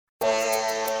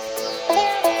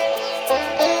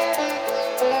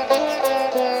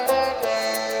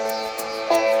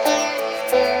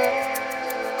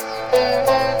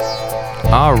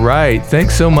All right.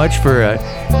 Thanks so much for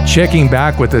checking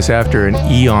back with us after an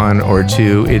eon or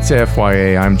two. It's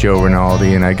FYA. I'm Joe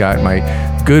Rinaldi, and I got my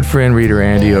good friend Reader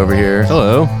Andy over here.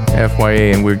 Hello.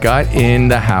 FYA, and we got in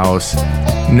the house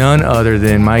none other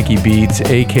than Mikey Beats,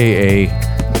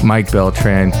 a.k.a. Mike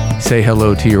Beltran. Say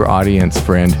hello to your audience,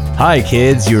 friend. Hi,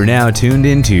 kids. You are now tuned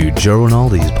into Joe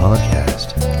Rinaldi's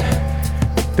podcast.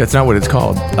 That's not what it's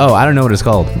called. Oh, I don't know what it's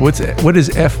called. What does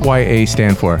FYA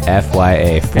stand for?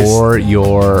 FYA, for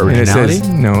your originality?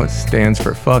 It stands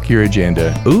for fuck your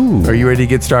agenda. Ooh. Are you ready to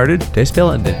get started? Did I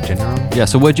spell it agenda wrong? Yeah,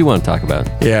 so what'd you want to talk about?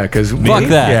 Yeah, because... Fuck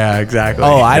that. Yeah, exactly.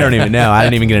 Oh, I don't even know. I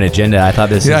didn't even get an agenda. I thought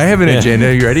this Yeah, I have an agenda.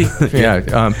 Are you ready?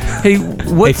 Yeah. Hey,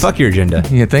 Hey, fuck your agenda.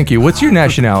 Yeah, thank you. What's your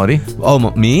nationality?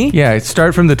 Oh, me? Yeah,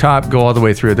 start from the top, go all the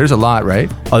way through. There's a lot,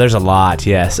 right? Oh, there's a lot,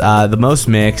 yes. The most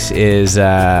mix is,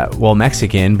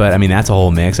 Mexican, but I mean, that's a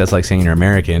whole mix. That's like saying you're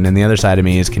American. And the other side of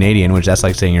me is Canadian, which that's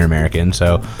like saying you're American.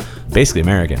 So basically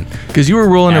American. Because you were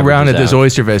rolling around at this out.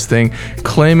 Oysterfest thing,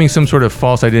 claiming some sort of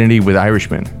false identity with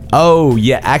Irishmen. Oh,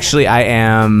 yeah. Actually, I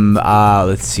am,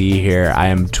 let's see here. I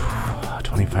am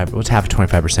 25, what's half of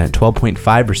 25%?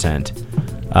 12.5%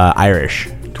 Irish.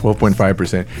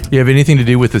 12.5%. You have anything to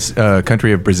do with this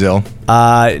country of Brazil?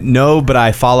 No, but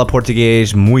I fala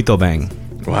português muito bem.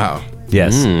 Wow.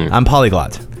 Yes. I'm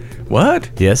polyglot. What?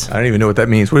 Yes. I don't even know what that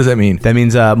means. What does that mean? That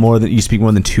means you speak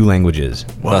more than 2 languages.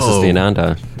 Plus is the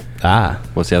Ananta.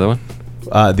 What's the other one?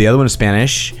 The other one is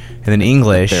Spanish, and then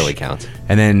English. Barely counts.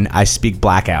 And then I speak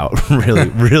blackout really,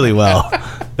 really well.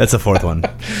 That's the 4th one.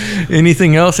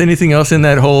 Anything else? Anything else in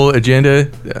that whole agenda?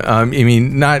 I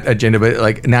mean, not agenda, but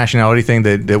like nationality thing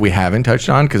that we haven't touched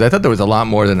on? Because I thought there was a lot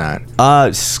more than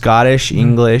that. Scottish,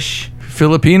 English,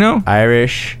 Filipino?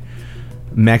 Irish,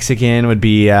 Mexican would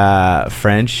be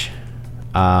French,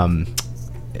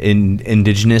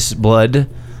 indigenous blood.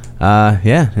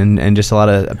 And just a lot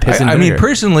of piss and I mean, vinegar.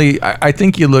 personally, I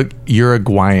think you look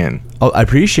Uruguayan. Oh, I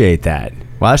appreciate that.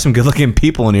 Wow, there's some good-looking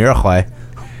people in Uruguay.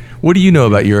 What do you know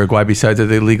about Uruguay besides that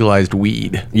they legalized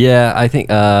weed? Yeah, I think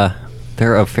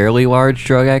they're a fairly large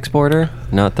drug exporter.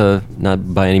 Not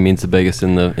by any means the biggest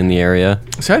in the area.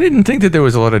 So I didn't think that there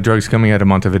was a lot of drugs coming out of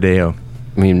Montevideo.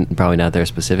 I mean, probably not there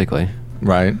specifically.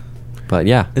 Right. But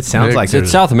yeah. It sounds like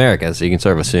it's South America, so you can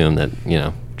sort of assume that,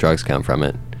 drugs come from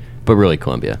it. But really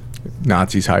Colombia.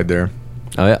 Nazis hide there.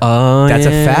 Oh, That's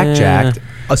a fact, Jack.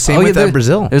 Same with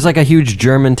Brazil. There's like a huge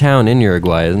German town in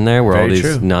Uruguay, isn't there, where Very all these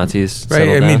true. Nazis Right.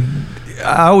 settled I down? mean,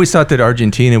 I always thought that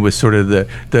Argentina was sort of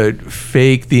the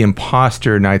fake, the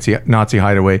imposter Nazi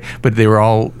hideaway, but they were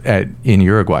all in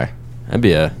Uruguay. That'd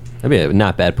be a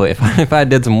not bad place. If I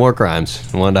did some more crimes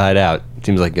and wanted to hide out,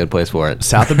 seems like a good place for it.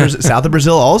 South of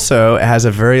Brazil also has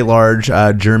a very large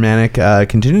Germanic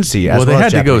contingency. Well, they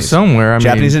had to go somewhere.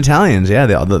 Japanese and Italians, yeah.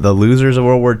 The losers of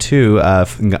World War II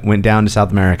went down to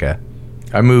South America.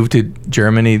 I moved to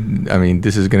Germany. I mean,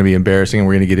 this is going to be embarrassing, and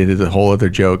we're going to get into the whole other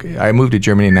joke. I moved to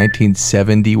Germany in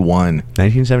 1971.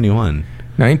 1971.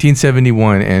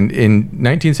 1971, and in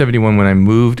 1971, when I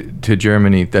moved to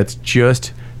Germany, that's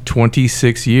just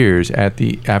 26 years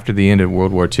after the end of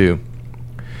World War II.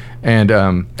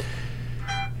 And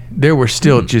there were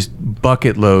still just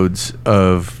bucket loads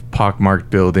of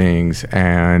pockmarked buildings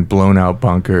and blown out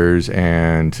bunkers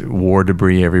and war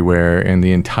debris everywhere. And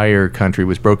the entire country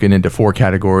was broken into 4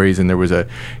 categories. And there was a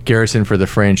garrison for the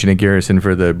French and a garrison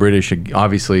for the British.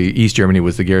 Obviously, East Germany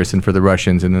was the garrison for the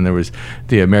Russians. And then there was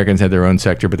the Americans had their own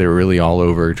sector, but they were really all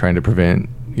over trying to prevent,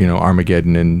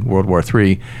 Armageddon and World War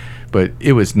III. But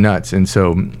it was nuts. And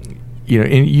so,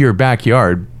 in your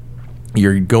backyard,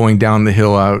 you're going down the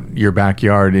hill out your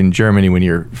backyard in Germany when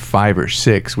you're 5 or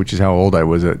 6, which is how old I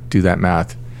was. Do that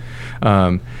math.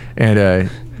 And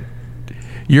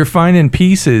you're finding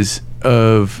pieces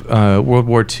of World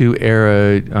War II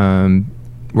era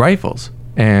rifles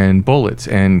and bullets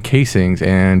and casings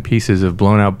and pieces of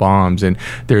blown out bombs. And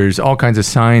there's all kinds of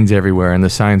signs everywhere. And the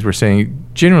signs were saying,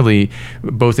 generally,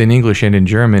 both in English and in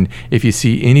German, if you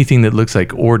see anything that looks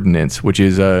like ordnance, which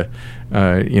is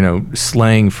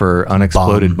slang for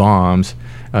unexploded bombs,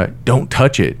 don't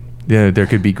touch it. There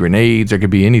could be grenades, there could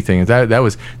be anything. That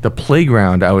was the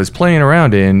playground I was playing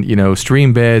around in,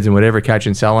 stream beds and whatever,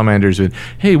 catching salamanders with,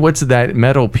 hey, what's that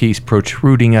metal piece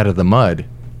protruding out of the mud?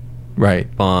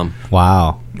 Right. Bomb.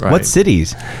 Wow. Right. What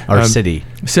cities? Or city?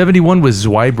 71 was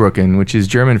Zweibrücken, which is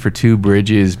German for 2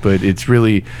 bridges, but it's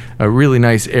really a really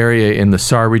nice area in the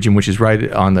Saar region, which is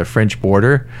right on the French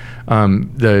border.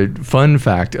 The fun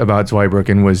fact about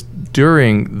Zweibrücken was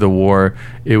during the war,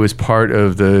 it was part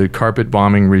of the carpet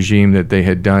bombing regime that they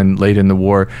had done late in the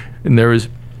war, and there was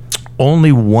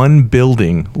only one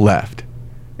building left.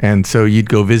 And so you'd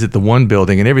go visit the one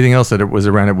building, and everything else that it was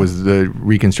around it was the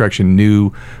reconstruction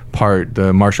new part,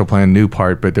 the Marshall Plan new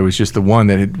part, but there was just the one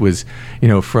that it was,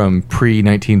 from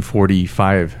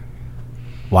pre-1945.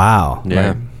 Wow. Yeah.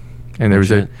 Right? And there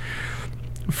was a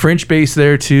French base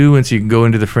there too, and so you can go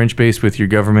into the French base with your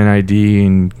government ID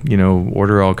and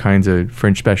order all kinds of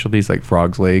French specialties like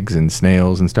frogs' legs and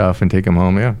snails and stuff, and take them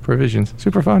home. Yeah, provisions,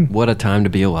 super fun. What a time to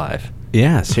be alive.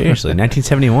 Yeah, seriously.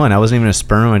 1971. I wasn't even a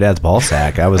sperm in my dad's ball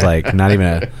sack. I was like not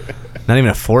even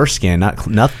a foreskin.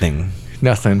 Nothing.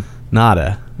 Nothing.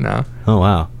 Nada. No. Oh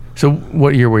wow. So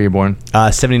what year were you born?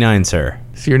 79, sir.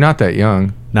 So you're not that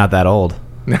young. Not that old.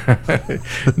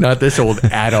 Not this old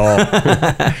at all.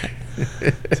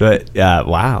 So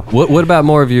wow. What about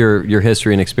more of your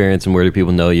history and experience, and where do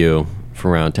people know you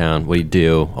from around town? What do you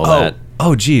do? All that.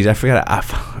 Oh, geez, I forgot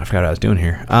what I was doing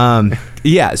here.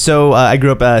 Yeah, so I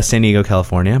grew up San Diego,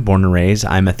 California, born and raised.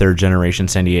 I'm a third-generation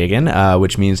San Diegan,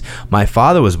 which means my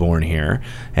father was born here,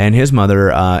 and his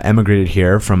mother emigrated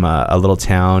here from a little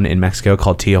town in Mexico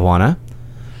called Tijuana.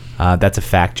 That's a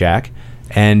fact, Jack.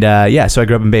 And so I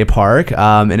grew up in Bay Park. In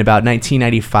about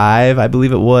 1995, I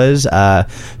believe it was,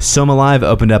 Soma Live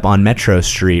opened up on Metro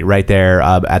Street right there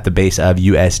at the base of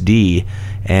USD.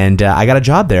 And I got a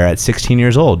job there at 16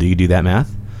 years old. Do you do that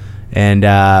math? And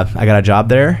I got a job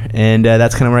there, and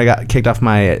that's kind of where I got kicked off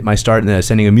my start in the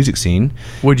San Diego music scene.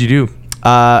 What'd you do?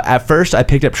 At first, I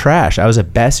picked up trash. I was a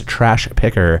best trash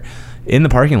picker in the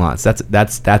parking lots.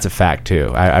 That's a fact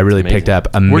too. I really picked up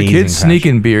amazing. Were kids trash.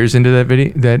 sneaking beers into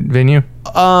that venue?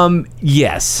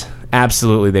 Yes,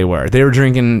 absolutely they were. They were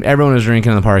drinking. Everyone was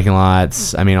drinking in the parking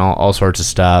lots. I mean, all sorts of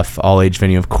stuff. All age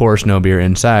venue, of course, no beer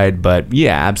inside. But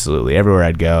yeah, absolutely. Everywhere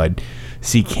I'd go, I'd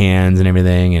see cans and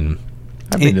everything. And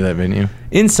I've been to that venue.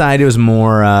 Inside, it was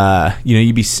more,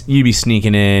 you'd be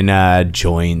sneaking in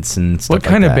joints and stuff. What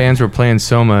kind of bands were playing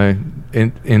Soma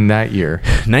in that year?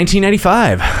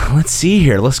 1995. Let's see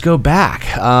here. Let's go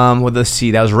back. Let's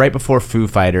see. That was right before Foo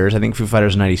Fighters. I think Foo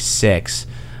Fighters was 96.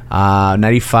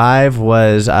 95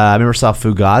 was, I remember saw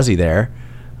Fugazi there.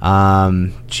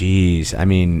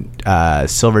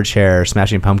 Silverchair,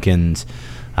 Smashing Pumpkins.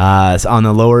 On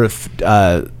the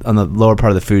lower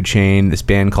part of the food chain, this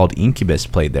band called Incubus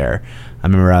played there. I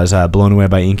remember I was blown away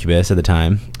by Incubus at the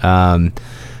time.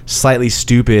 Slightly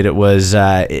Stupid, it was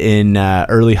in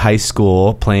early high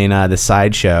school playing the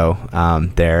Sideshow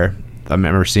there. I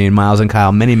remember seeing Miles and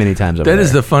Kyle many times over there. That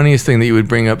is the funniest thing that you would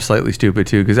bring up Slightly Stupid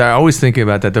too, because I always think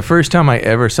about that. The first time I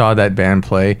ever saw that band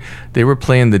play, they were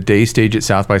playing the day stage at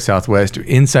South by Southwest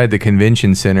inside the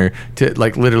convention center to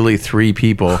like literally 3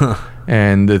 people.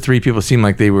 And the 3 people seemed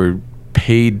like they were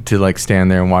paid to like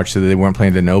stand there and watch, so that they weren't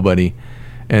playing to nobody.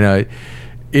 And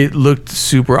it looked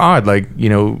super odd, like,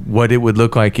 what it would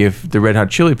look like if the Red Hot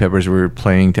Chili Peppers were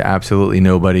playing to absolutely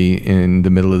nobody in the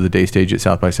middle of the day stage at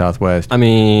South by Southwest. I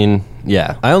mean,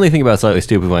 yeah. I only think about Slightly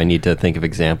Stupid when I need to think of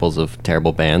examples of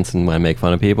terrible bands and when I make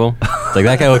fun of people. It's like,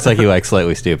 that guy looks like he likes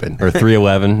Slightly Stupid. Or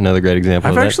 311, another great example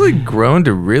I've of that. actually grown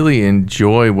to really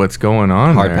enjoy what's going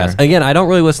on Hard there. pass. Again, I don't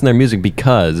really listen to their music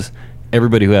because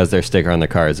everybody who has their sticker on their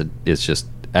car is just,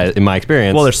 in my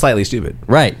experience. Well, they're slightly stupid.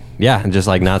 Right. Yeah. And just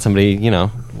like not somebody,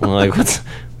 like, let's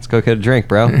go get a drink,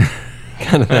 bro.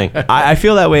 Kind of thing. I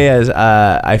feel that way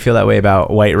about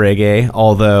white reggae,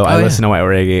 although I listen to white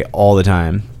reggae all the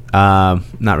time.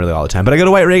 Not really all the time, but I go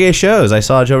to white reggae shows. I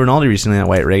saw Joe Rinaldi recently at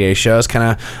white reggae shows.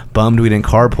 Kind of bummed we didn't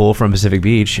carpool from Pacific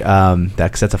Beach.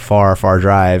 That's a far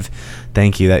drive.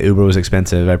 Thank you. That Uber was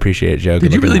expensive. I appreciate it, Joe.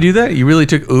 Did you really do that? You really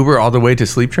took Uber all the way to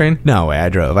Sleep Train? No way. I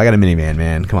drove. I got a minivan,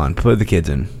 man. Come on, put the kids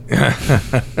in.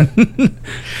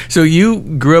 So you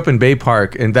grew up in Bay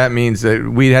Park, and that means that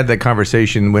we had that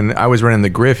conversation when I was running the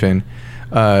Griffin.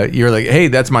 You're like, hey,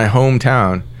 that's my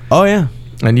hometown. Oh, yeah.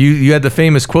 And you had the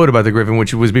famous quote about the Griffin,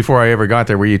 which was before I ever got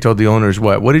there, where you told the owners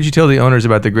what? What did you tell the owners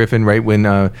about the Griffin right when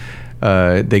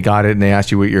they got it and they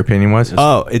asked you what your opinion was?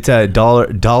 Oh, it's a dollar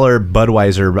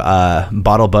Budweiser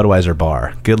bottle Budweiser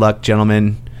bar. Good luck,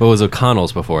 gentlemen. Well, it was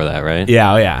O'Connell's before that, right?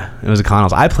 Yeah, oh yeah. It was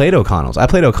O'Connell's. I played O'Connell's. I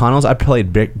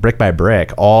played brick by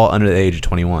brick, all under the age of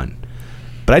 21.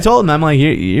 But I told them, I'm like,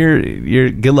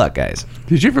 you're good luck, guys.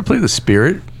 Did you ever play the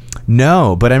Spirit?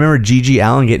 No, but I remember G.G.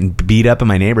 Allen getting beat up in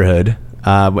my neighborhood.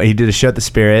 He did a show at the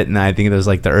Spirit, and I think it was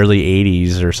like the early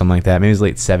 80s or something like that. Maybe it was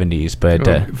late 70s.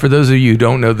 But for those of you who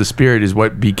don't know, the Spirit is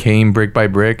what became Brick by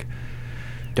Brick.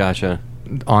 Gotcha.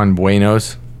 On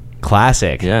Buenos.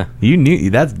 Classic. Yeah. You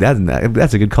knew that's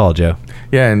a good call, Joe.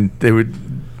 Yeah, and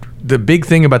the big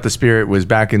thing about the Spirit was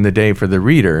back in the day for the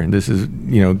Reader, and this is,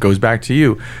 goes back to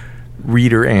you,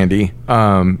 Reader Andy.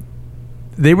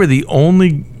 They were the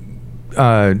only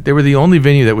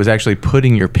venue that was actually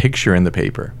putting your picture in the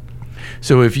paper.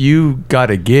 So if you got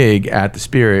a gig at the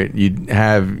Spirit, you'd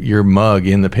have your mug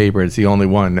in the paper. It's the only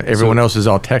one. Everyone else is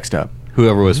all text up.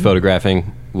 Whoever was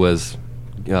photographing was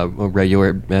a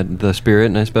regular at the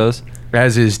Spirit, I suppose.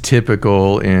 As is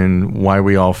typical in why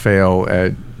we all fail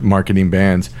at marketing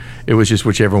bands, it was just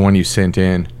whichever one you sent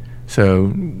in.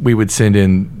 So we would send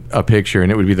in a picture,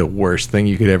 and it would be the worst thing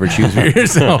you could ever choose for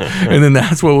yourself. And then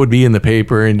that's what would be in the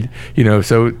paper. And,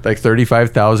 so like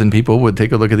 35,000 people would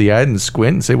take a look at the ad and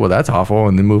squint and say, well, that's awful,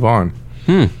 and then move on.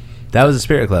 That was a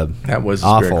Spirit Club. That was a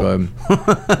Awful. Spirit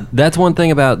Club. That's one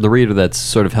thing about the Reader that's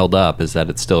sort of held up, is that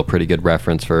it's still a pretty good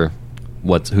reference for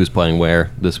who's playing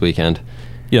where this weekend.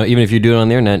 Even if you do it on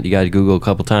the internet, you got to Google a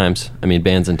couple times. I mean,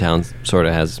 Bands in Town sort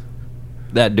of has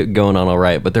that going on all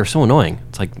right, but they're so annoying.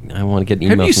 It's like, I want to get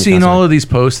emails. Have you seen all of these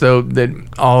posts, though, that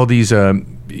all these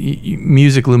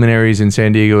music luminaries in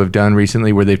San Diego have done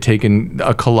recently, where they've taken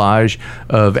a collage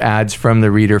of ads from the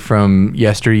Reader from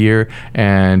yesteryear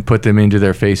and put them into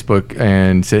their Facebook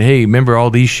and said, hey, remember all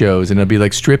these shows? And it'll be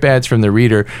like strip ads from the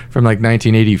Reader from like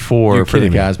 1984 You're for the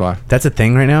kidding me. Casbah. That's a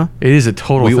thing right now? It is a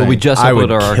total thing. We just I would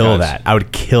uploaded our kill archives. that. I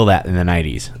would kill that in the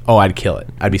 90s. Oh, I'd kill it.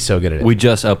 I'd be so good at it. We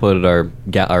just uploaded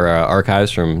our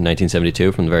archives from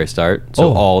 1972 from the very start,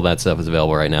 so all that stuff is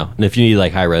available right now. And if you need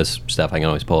like high res stuff, I can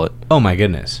always pull it. Oh my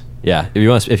goodness. Yeah, if you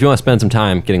want to spend some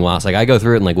time getting lost, like I go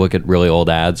through it and like look at really old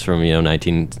ads from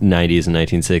 1990s and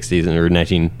 1960s or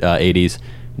 1980s,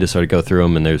 just sort of go through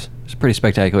them, and there's pretty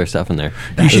spectacular stuff in there.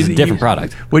 It's a different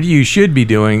product. What you should be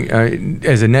doing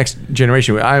as a next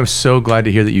generation, I'm so glad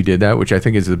to hear that you did that, which I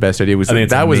think is the best idea.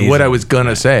 That was what I was going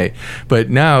to say.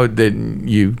 But now that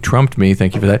you trumped me,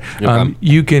 thank you for that,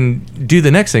 you can do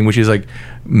the next thing, which is like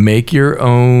make your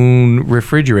own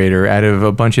refrigerator out of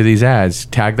a bunch of these ads.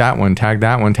 Tag that one, tag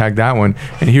that one, tag that one.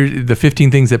 And here's the 15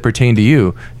 things that pertain to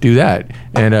you. Do that.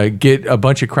 And get a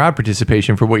bunch of crowd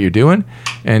participation for what you're doing.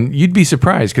 And you'd be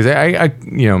surprised, because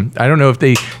I don't know if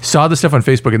they saw the stuff on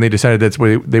Facebook and they decided that's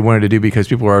what they wanted to do because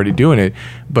people were already doing it,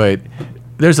 but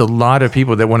there's a lot of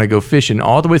people that want to go fishing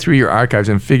all the way through your archives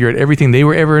and figure out everything they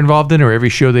were ever involved in or every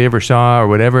show they ever saw or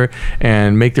whatever,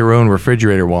 and make their own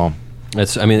refrigerator wall.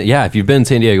 If you've been in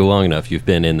San Diego long enough, you've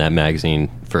been in that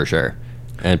magazine for sure,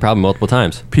 and probably multiple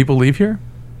times. People leave here?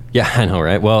 Yeah, I know,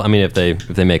 right? Well, I mean, if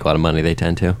they make a lot of money, they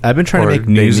tend to. I've been trying Or to make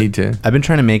news. they need to. I've been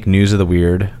trying to make news of the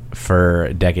weird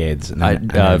for decades.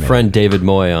 And Friend David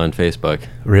Moy on Facebook.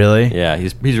 Really? Yeah,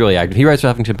 he's really active. He writes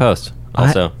for Huffington Post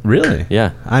also. Really?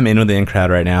 Yeah. I'm in with the in crowd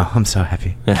right now. I'm so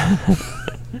happy.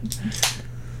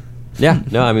 Yeah,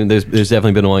 no, I mean, there's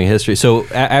definitely been a long history. So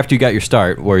after you got your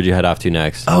start, where did you head off to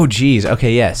next? Oh, geez.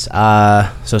 Okay, yes.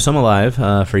 So Some Alive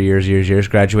for years.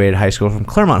 Graduated high school from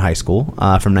Claremont High School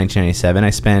from 1997. I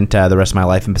spent the rest of my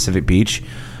life in Pacific Beach.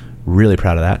 Really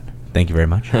proud of that. Thank you very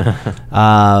much.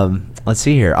 Let's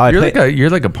see here. Oh, You're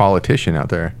like a politician out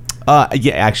there.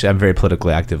 Yeah, actually, I'm very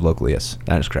politically active locally. Yes,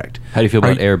 that is correct. How do you feel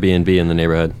about Airbnb in the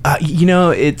neighborhood?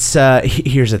 It's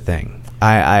here's the thing.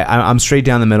 I'm straight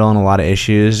down the middle on a lot of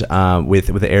issues with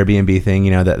the Airbnb thing,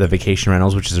 the vacation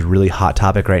rentals, which is a really hot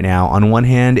topic right now. On one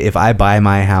hand, if I buy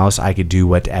my house, I could do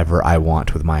whatever I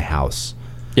want with my house.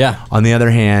 Yeah. On the other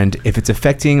hand, if it's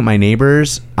affecting my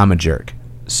neighbors, I'm a jerk.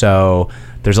 So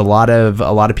there's a lot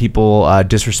of people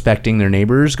disrespecting their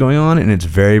neighbors going on, and it's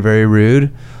very, very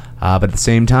rude. But at the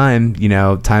same time,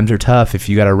 times are tough. If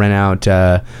you got to rent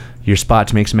out your spot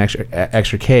to make some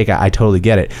extra cake, I totally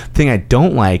get it. The thing I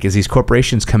don't like is these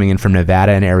corporations coming in from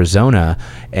Nevada and Arizona,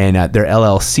 and they're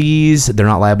LLCs. They're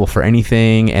not liable for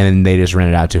anything, and they just rent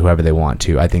it out to whoever they want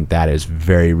to. I think that is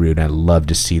very rude, and I'd love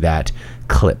to see that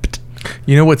clipped.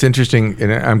 You know what's interesting,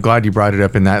 and I'm glad you brought it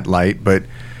up in that light, but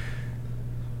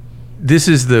this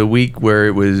is the week where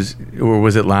it was, or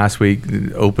was it last week,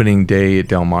 the opening day at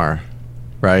Del Mar,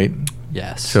 right?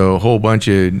 Yes. So a whole bunch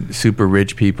of super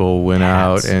rich people went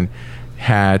out, and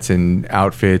hats and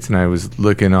outfits, and I was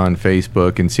looking on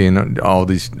Facebook and seeing all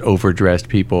these overdressed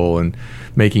people and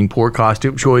making poor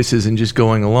costume choices and just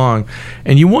going along.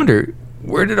 And you wonder,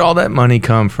 where did all that money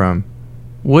come from?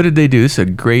 What did they do? This is a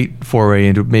great foray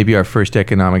into maybe our first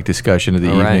economic discussion of the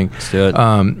evening. Right, let's do it.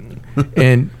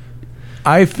 And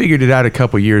I figured it out a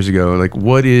couple years ago. Like,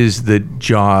 what is the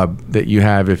job that you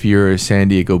have if you're a San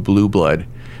Diego blue blood?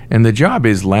 And the job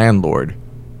is landlord.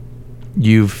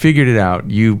 You've figured it out.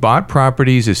 You bought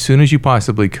properties as soon as you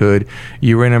possibly could.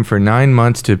 You rent them for 9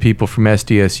 months to people from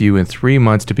SDSU and 3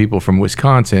 months to people from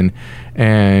Wisconsin.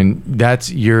 And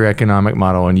that's your economic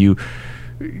model. And you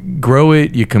grow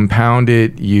it, you compound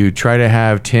it, you try to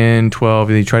have 10, 12,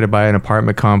 and you try to buy an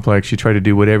apartment complex, you try to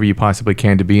do whatever you possibly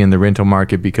can to be in the rental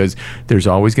market, because there's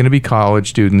always going to be college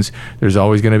students. There's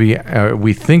always going to be,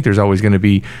 we think there's always going to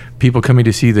be people coming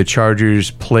to see the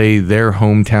Chargers play their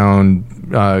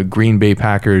hometown Green Bay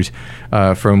Packers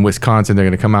from Wisconsin. They're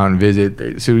going to come out and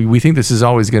visit. So we think this is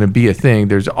always going to be a thing.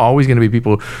 There's always going to be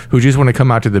people who just want to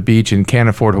come out to the beach and can't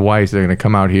afford Hawaii, so they're going to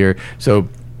come out here. So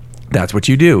that's what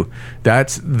you do.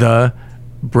 That's the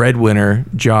breadwinner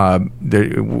job.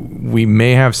 We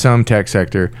may have some tech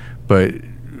sector, but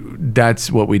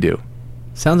that's what we do.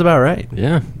 Sounds about right.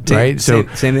 Yeah. Right. So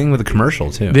same thing with the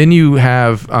commercial too. Then you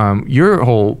have your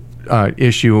whole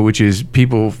issue, which is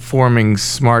people forming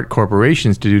smart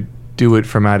corporations to do it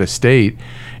from out of state.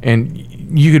 And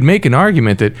you could make an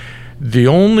argument that the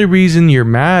only reason you're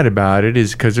mad about it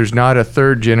is because there's not a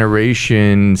third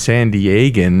generation San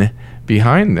Diegan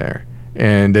behind there.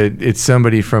 And it's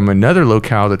somebody from another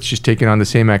locale that's just taking on the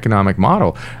same economic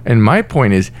model. And my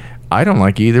point is, I don't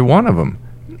like either one of them.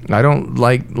 I don't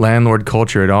like landlord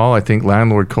culture at all. I think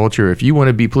landlord culture, if you want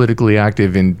to be politically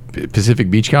active in Pacific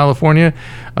Beach, California,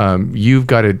 you've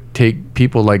got to take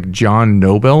people like John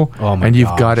Noble, and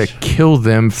you've got to kill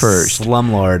them first.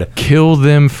 Slumlord. Kill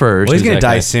them first. Well, he's going to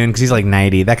die soon because he's like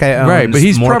 90. That guy owns right, but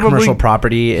he's more probably, commercial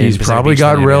property. He's probably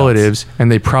got relatives,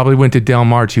 and they probably went to Del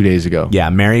Mar 2 days ago. Yeah,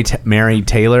 Mary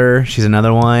Taylor. She's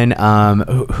another one.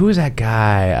 Who is that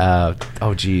guy?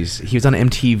 Oh, geez. He was on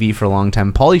MTV for a long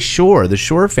time. Pauly Shore, the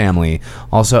Shore family,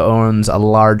 also owns a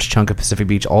large chunk of Pacific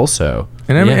Beach also.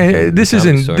 And I mean, this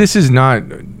is not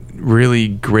really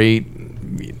great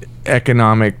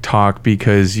economic talk,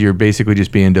 because you're basically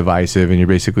just being divisive, and you're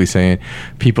basically saying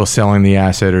people selling the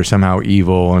asset are somehow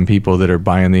evil and people that are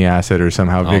buying the asset are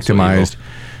somehow also victimized.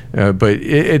 But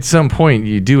at some point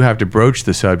you do have to broach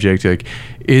the subject, like,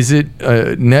 is it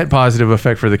a net positive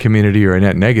effect for the community or a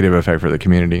net negative effect for the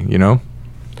community, you know?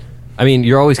 I mean,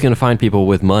 you're always going to find people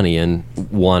with money and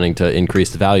wanting to increase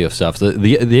the value of stuff.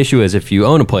 The issue is, if you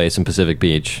own a place in Pacific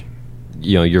Beach,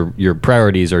 you know, your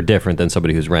priorities are different than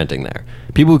somebody who's renting there.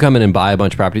 People who come in and buy a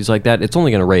bunch of properties like that, it's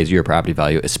only going to raise your property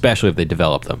value, especially if they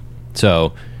develop them.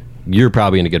 So you're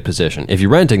probably in a good position. If you're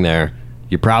renting there,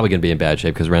 you're probably going to be in bad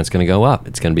shape, because rent's going to go up.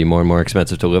 It's going to be more and more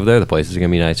expensive to live there. The places are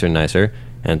going to be nicer and nicer,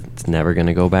 and it's never going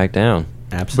to go back down.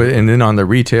 Absolutely. But, and then on the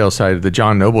retail side, the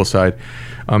John Noble side,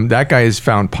 that guy has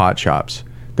found pot shops.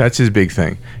 That's his big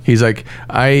thing. He's like,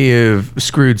 I have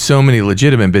screwed so many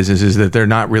legitimate businesses that they're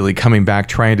not really coming back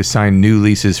trying to sign new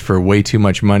leases for way too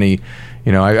much money.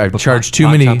 You know, I've charged too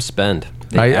many. Shops spend.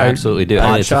 They absolutely do.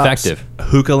 And it's shops, effective.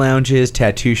 Hookah lounges,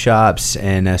 tattoo shops,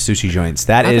 and sushi joints.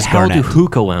 How the hell Garnett. do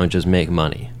hookah lounges make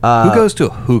money? Who goes to a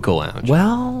hookah lounge?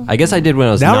 Well, I guess I did when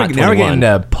I was now not 21. Now we're getting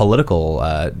into political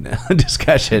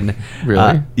discussion.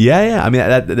 Really? Yeah. I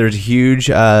mean, there's a huge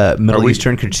Middle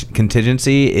Eastern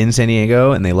contingency in San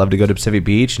Diego, and they love to go to Pacific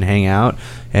Beach and hang out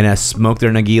and smoke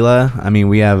their nagila. I mean,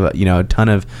 we have a ton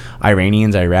of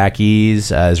Iranians,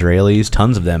 Iraqis, Israelis,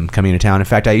 tons of them coming to town. In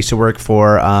fact, I used to work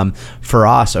for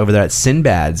us over there at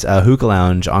Sinbad's hookah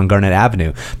lounge on Garnett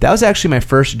Avenue. That was actually my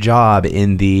first job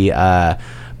in the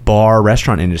bar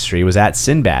restaurant industry, was at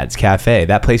Sinbad's Cafe.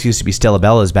 That place used to be Stella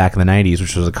Bella's back in the 90s,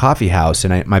 which was a coffee house,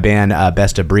 and my band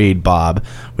Best of Breed, Bob,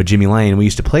 with Jimmy Lane, we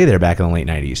used to play there back in the late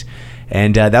 90s.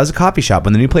 And that was a coffee shop.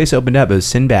 When the new place opened up, it was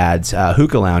Sinbad's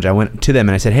hookah lounge. I went to them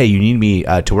and I said, hey, you need me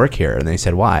to work here. And they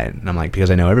said, why? And I'm like, because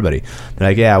I know everybody. They're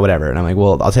like, yeah, whatever. And I'm like,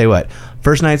 well, I'll tell you what.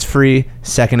 First night's free.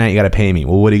 Second night, you got to pay me.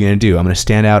 Well, what are you going to do? I'm going to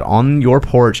stand out on your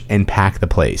porch and pack the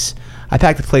place. I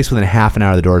packed the place within half an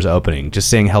hour of the doors opening, just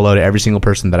saying hello to every single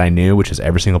person that I knew, which is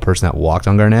every single person that walked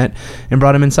on Garnett, and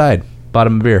brought them inside. Bought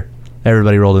them a beer.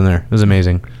 Everybody rolled in there. It was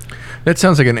amazing. That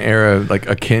sounds like an era like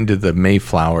akin to the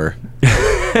Mayflower.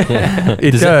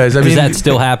 It does. Does that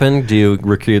still happen? Do you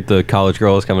recruit the college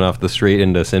girls coming off the street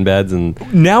into Sinbad's?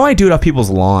 And now I do it off people's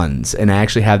lawns, and I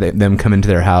actually have them come into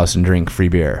their house and drink free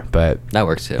beer. But that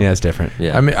works too. Yeah, it's different.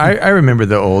 Yeah. I mean, I remember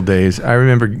the old days. I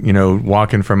remember,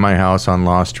 walking from my house on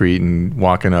Law Street and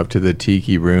walking up to the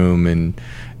Tiki Room in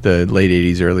the late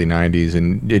 80s, early 90s,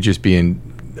 and it just being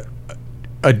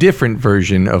a different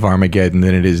version of Armageddon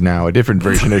than it is now, a different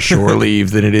version of Shore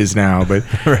Leave than it is now. But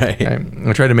right.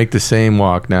 I try to make the same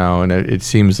walk now, and it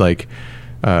seems like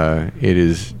it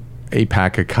is a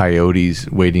pack of coyotes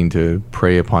waiting to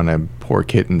prey upon a poor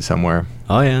kitten somewhere.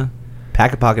 Oh yeah,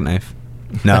 pack a pocket knife.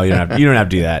 No, you don't have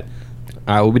to do that.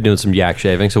 All right, we'll be doing some yak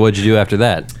shaving. So what'd you do after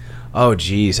that? Oh,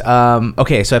 geez.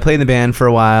 Okay, so I played in the band for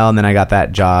a while, and then I got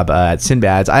that job at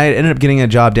Sinbad's. I ended up getting a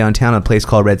job downtown at a place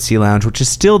called Red Sea Lounge, which is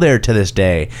still there to this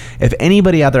day. If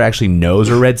anybody out there actually knows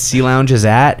where Red Sea Lounge is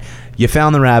at, you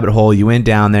found the rabbit hole, you went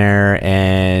down there,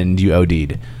 and you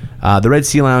OD'd. The Red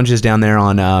Sea Lounge is down there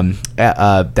on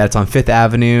that's on 5th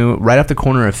Avenue, right off the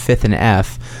corner of 5th and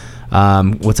F.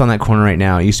 What's on that corner right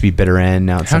now? It used to be Bitter End.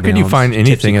 Now it's How can you else. find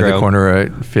anything at the corner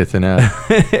at 5th and F?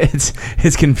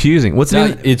 It's confusing. What's the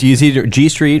name? It's easy. G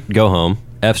Street, go home.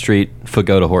 F Street,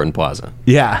 go to Horton Plaza.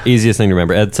 Yeah. Easiest thing to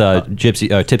remember. It's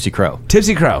Tipsy Crow.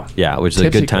 Tipsy Crow. Yeah, which is a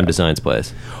good time designs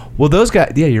place. Well, those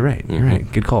guys. Yeah, you're right. You're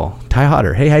right. Good call. Ty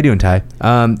Hodder. Hey, how you doing, Ty?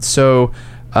 So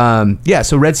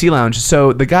Red Sea Lounge.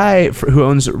 So the guy who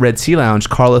owns Red Sea Lounge,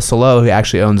 Carlos Solo, who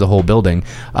actually owns the whole building,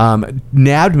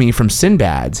 nabbed me from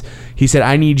Sinbad's. He said,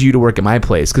 I need you to work at my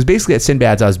place. Because basically at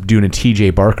Sinbad's, I was doing a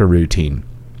TJ Barker routine.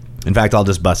 In fact, I'll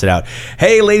just bust it out.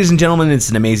 Hey, ladies and gentlemen, it's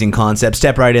an amazing concept.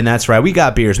 Step right in. That's right. We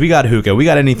got beers. We got hookah. We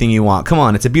got anything you want. Come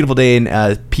on. It's a beautiful day in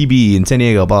PB in San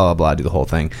Diego, blah, blah, blah. Do the whole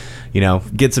thing.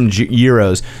 Get some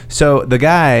euros. So the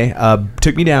guy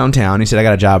took me downtown. He said, I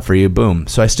got a job for you. Boom.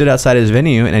 So I stood outside his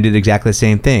venue, and I did exactly the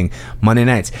same thing. Monday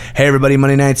nights. Hey, everybody,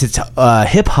 Monday nights. It's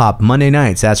hip-hop Monday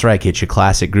nights. That's right. Get your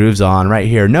classic grooves on right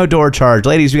here. No door charge.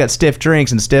 Ladies, we got stiff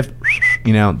drinks and stiff,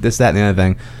 this, that, and the other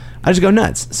thing. I just go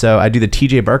nuts. So I do the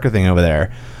TJ Barker thing over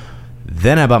there.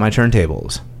 Then I bought my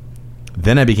turntables.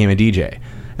 Then I became a DJ.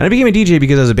 And I became a DJ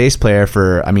because I was a bass player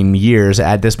for, years.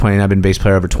 At this point, I've been a bass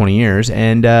player over 20 years.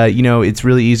 And, it's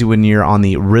really easy when you're on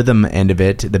the rhythm end of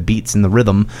it, the beats and the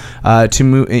rhythm, to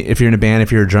move. If you're in a band,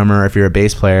 if you're a drummer, if you're a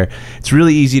bass player, it's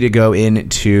really easy to go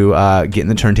into getting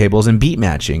the turntables and beat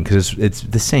matching because it's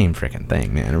the same freaking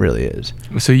thing, man. It really is.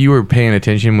 So you were paying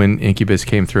attention when Incubus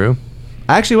came through?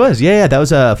 I actually was. Yeah. That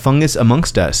was a Fungus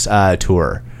Amongst Us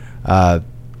tour. It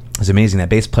was amazing. That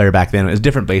bass player back then, it was a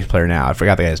different bass player now. I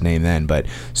forgot the guy's name then, but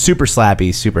super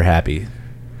slappy, super happy.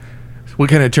 What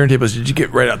kind of turntables did you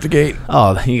get right out the gate?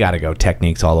 Oh, you got to go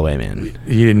Techniques all the way, man.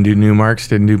 You didn't do Newmarks,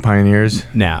 didn't do Pioneers?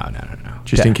 No.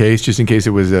 Just in case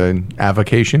it was an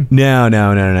avocation? No.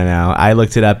 I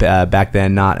looked it up back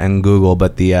then, not on Google,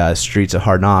 but the Streets of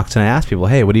Hard Knocks, and I asked people,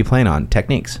 hey, what are you playing on?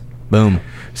 Techniques. Boom.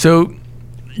 So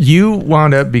you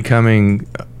wound up becoming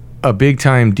a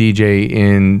big-time DJ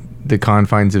in the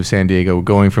confines of San Diego,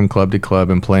 going from club to club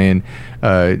and playing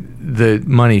the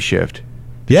money shift.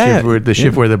 The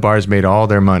shift where the bars made all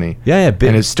their money. And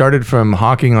it started from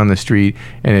hawking on the street,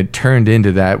 and it turned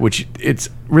into that, which it's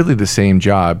really the same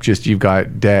job, just you've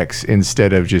got decks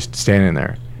instead of just standing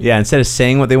there. Yeah, instead of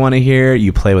saying what they want to hear,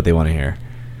 you play what they want to hear.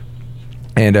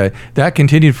 And that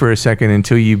continued for a second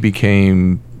until you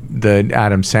became the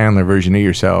Adam Sandler version of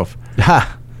yourself.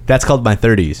 Ha! That's called my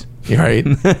 30s. Right.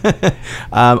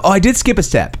 I did skip a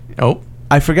step. Oh.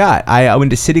 I forgot. I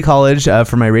went to City College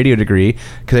for my radio degree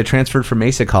because I transferred from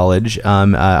Mesa College.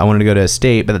 I wanted to go to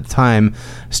State, but at the time,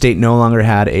 State no longer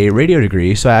had a radio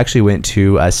degree, so I actually went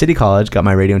to City College, got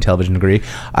my radio and television degree.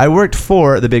 I worked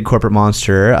for the big corporate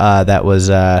monster that was,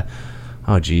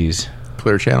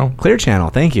 Clear Channel. Clear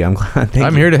Channel. Thank you. I'm glad.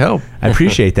 I'm here to help. I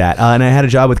appreciate that. And I had a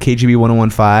job with KGB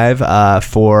 1015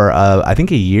 for I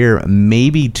think a year,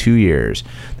 maybe 2 years.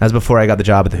 That was before I got the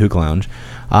job at the Hookah Lounge,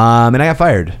 and I got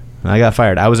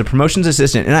fired. I was a promotions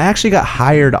assistant, and I actually got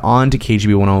hired on to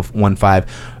KGB 1015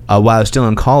 while I was still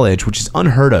in college, which is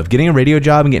unheard of. Getting a radio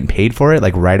job and getting paid for it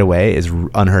like right away is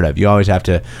unheard of. You always have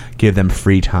to give them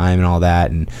free time and all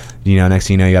that, and next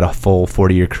thing you know, you got a full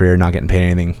 40-year career not getting paid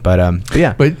anything. But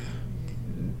yeah. But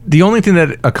the only thing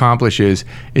that it accomplishes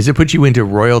is it puts you into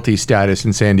royalty status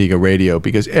in San Diego radio,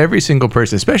 because every single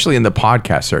person, especially in the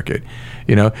podcast circuit,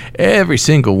 every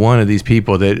single one of these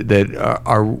people that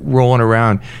are rolling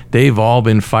around, they've all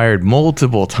been fired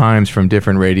multiple times from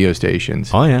different radio stations.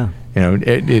 Oh, yeah.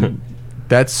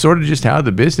 That's sort of just how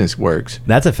the business works.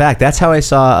 That's a fact. That's how I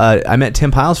saw, I met Tim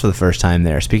Piles for the first time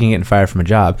there. Speaking of getting fired from a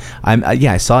job,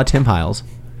 I saw Tim Piles,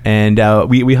 and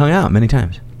we hung out many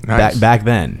times. Nice. Back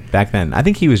then. I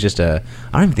think he was just I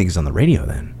don't even think he's on the radio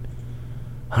then.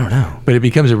 I don't know. But it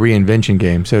becomes a reinvention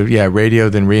game. So yeah, radio,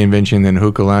 then reinvention, then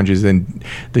hookah lounges, then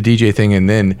the DJ thing, and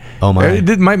then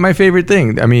my favorite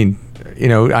thing. I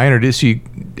introduced you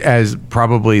as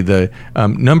probably the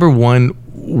number one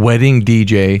wedding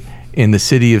DJ in the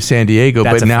city of San Diego,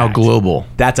 but now global.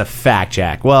 That's a fact,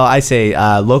 Jack. Well, I say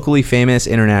locally famous,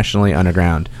 internationally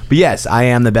underground. But yes, I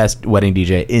am the best wedding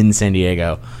DJ in San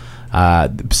Diego.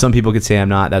 Some people could say I'm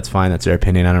not. That's fine. That's their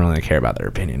opinion. I don't really care about their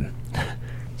opinion.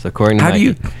 So according to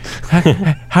Mikey,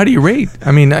 how do you rate?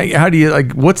 How do you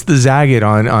what's the Zagat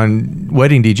on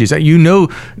wedding DJs?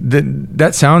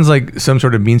 That sounds like some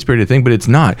sort of mean-spirited thing, but it's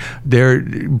not. Their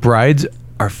brides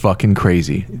are fucking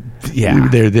crazy. Yeah,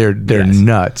 they're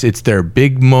nuts. It's their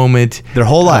big moment. Their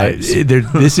whole lives.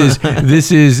 This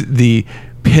is the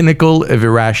pinnacle of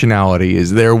irrationality.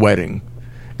 Is their wedding.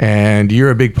 and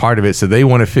you're a big part of it. So they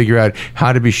want to figure out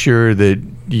how to be sure that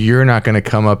you're not going to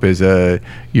come up as a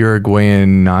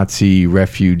Uruguayan Nazi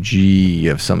refugee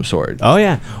of some sort. Oh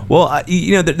yeah. Well,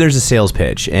 there's a sales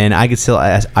pitch, and I could sell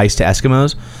ice to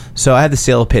Eskimos. So I had the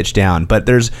sales pitch down, but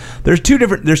there's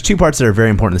two parts that are very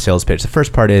important in the sales pitch. The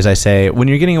first part is I say, when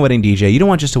you're getting a wedding DJ, you don't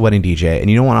want just a wedding DJ, and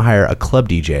you don't want to hire a club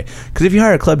DJ, because if you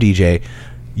hire a club DJ,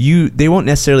 they won't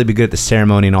necessarily be good at the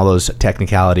ceremony and all those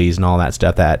technicalities and all that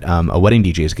stuff that a wedding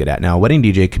DJ is good at. Now, a wedding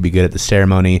DJ could be good at the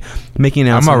ceremony, making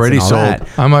announcements. I'm already and all sold.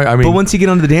 That. But once you get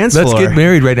onto the dance floor, let's get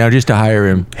married right now just to hire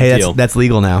him. Hey, that's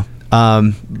legal now.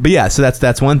 But yeah, so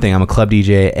that's one thing. I'm a club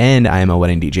DJ and I am a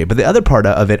wedding DJ. But the other part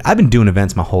of it, I've been doing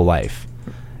events my whole life.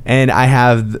 And I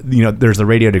have, there's the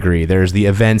radio degree. There's the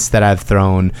events that I've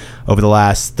thrown over the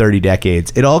last 30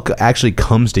 decades. It all actually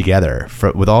comes together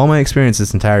with all my experience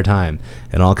this entire time.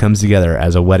 It all comes together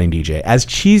as a wedding DJ. As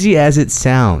cheesy as it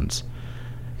sounds,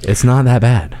 it's not that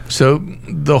bad. So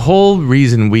the whole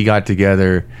reason we got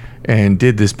together and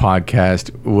did this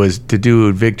podcast was to do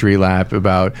a victory lap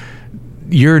about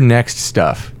your next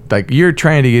stuff. Like, you're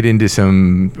trying to get into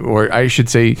some, or I should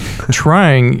say,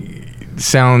 trying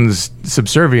sounds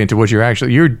subservient to what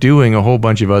you're doing a whole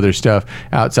bunch of other stuff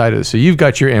outside of this. So you've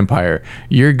got your empire.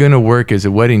 You're going to work as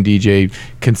a wedding DJ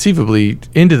conceivably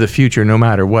into the future no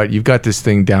matter what. You've got this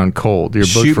thing down cold. You're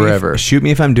booked forever. Shoot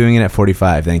me if I'm doing it at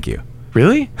 45. Thank you.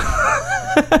 Really?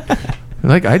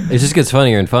 It just gets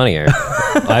funnier and funnier.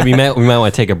 We might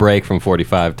want to take a break from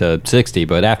 45 to 60,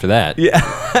 but after that,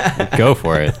 go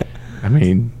for it. I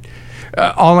mean,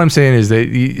 all I'm saying is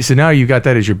that so now you've got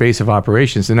that as your base of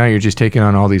operations. So now you're just taking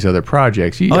on all these other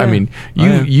projects.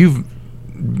 You've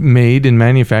made and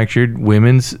manufactured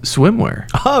women's swimwear.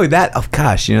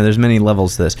 Gosh, there's many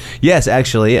levels to this. Yes,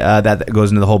 actually, that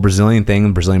goes into the whole Brazilian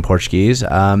thing, Brazilian Portuguese.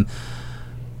 I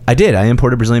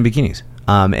imported Brazilian bikinis.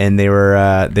 And they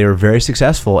were very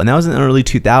successful, and that was in the early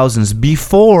 2000s,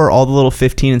 before all the little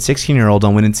 15 and 16-year-olds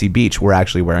on Windsea Beach were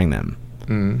actually wearing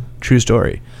them. True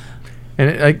story.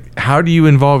 And how do you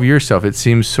involve yourself? It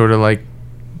seems sort of like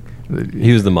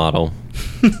he was the model.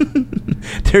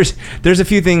 There's a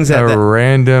few things that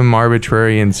random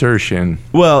arbitrary insertion.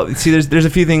 Well, see, there's a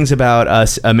few things about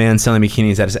us, a man selling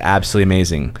bikinis, that is absolutely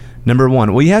amazing. Number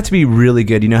one, well, you have to be really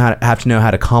good. Have to know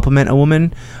how to compliment a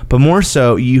woman, but more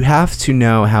so, you have to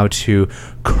know how to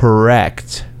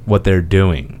correct what they're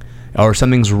doing. Or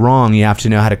something's wrong, you have to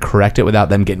know how to correct it without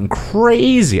them getting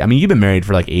crazy. I mean, you've been married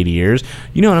for like 80 years.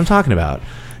 You know what I'm talking about.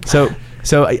 So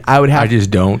I would have. I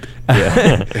just don't.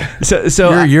 Yeah.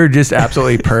 so you're just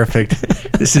absolutely perfect.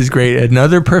 This is great.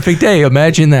 Another perfect day.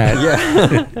 Imagine that.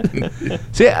 Yeah.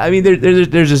 So yeah, I mean,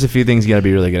 there's just a few things you got to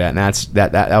be really good at, and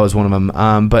that was one of them.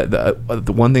 But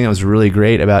the one thing that was really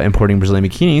great about importing Brazilian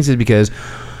bikinis is because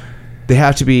they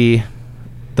have to be.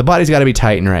 The body's got to be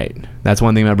tight and right. That's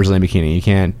one thing about Brazilian bikini. You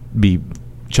can't be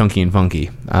chunky and funky.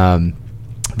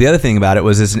 The other thing about it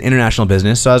was it's an international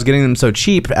business, so I was getting them so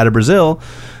cheap out of Brazil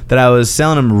that I was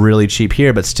selling them really cheap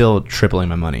here, but still tripling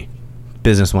my money.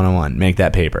 Business 101, make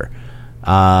that paper.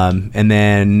 And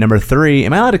then number 3,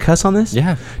 am I allowed to cuss on this?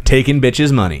 Yeah. Taking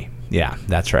bitches' money. Yeah,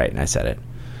 that's right. I said it.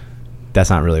 That's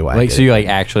not really why. So you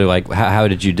actually how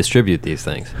did you distribute these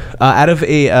things?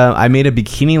 I made a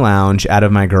bikini lounge out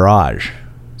of my garage.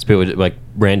 So people would,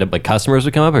 random customers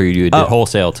would come up, or you did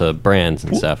wholesale to brands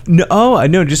and stuff?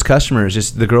 No, just customers,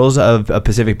 just the girls of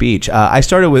Pacific Beach. I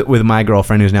started with my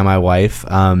girlfriend, who's now my wife.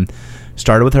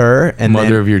 Started with her, and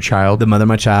mother of your child. The mother of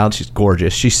my child. She's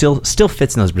gorgeous. She still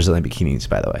fits in those Brazilian bikinis,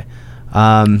 by the way.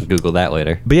 Google that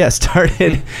later. But yeah, started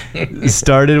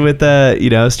with the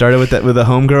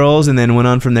homegirls, and then went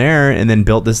on from there, and then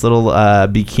built this little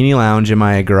bikini lounge in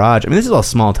my garage. I mean, this is all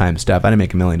small time stuff. I didn't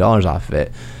make $1 million off of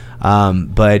it.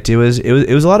 But it was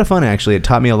a lot of fun, actually. It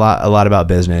taught me a lot about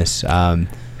business.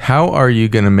 How are you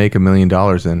going to make $1 million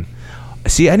then?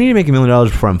 See, I need to make $1 million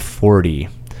before I'm 40.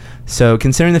 So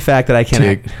considering the fact that I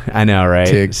can't, I know,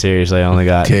 right? Seriously, I only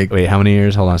got wait, how many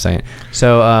years? Hold on a second.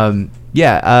 So, how am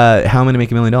I going to make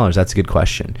 $1 million? That's a good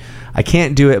question. I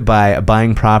can't do it by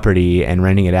buying property and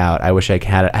renting it out. I wish I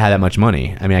had that much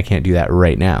money. I mean, I can't do that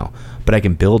right now, but I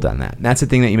can build on that. And that's the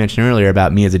thing that you mentioned earlier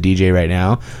about me as a DJ right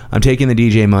now. I'm taking the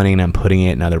DJ money and I'm putting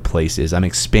it in other places. I'm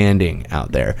expanding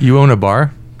out there. You own a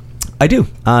bar? I do.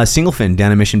 Singlefin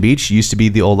down in Mission Beach. Used to be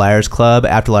the old Liars Club.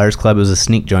 After Liars Club, it was a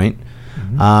sneak joint.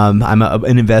 I'm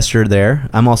an investor there.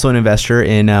 I'm also an investor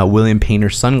in William Painter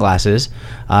sunglasses.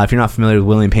 If you're not familiar with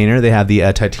William Painter, they have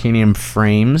the titanium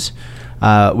frames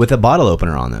with a bottle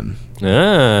opener on them.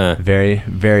 Very,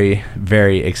 very,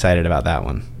 very excited about that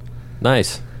one.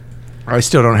 Nice. I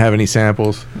still don't have any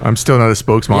samples. I'm still not a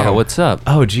spokesmodel. Yeah, what's up?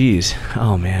 Oh, geez.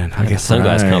 Oh, man. I guess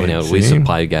Sunglass Right, company. We see?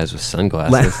 supply you guys with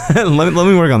sunglasses. let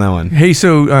me work on that one. Hey,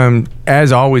 so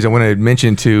as always, I want to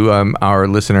mention to our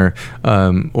listener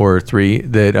or three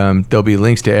that there'll be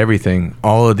links to everything.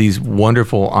 All of these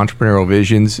wonderful entrepreneurial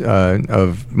visions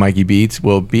of Mikey Beats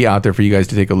will be out there for you guys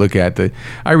to take a look at.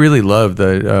 I really love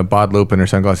the Bod Lopener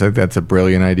sunglasses. I think that's a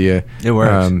brilliant idea. It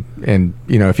works. And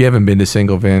if you haven't been to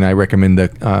Single Vin, I recommend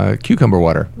the cucumber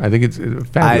water. I think it's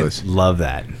fabulous. I love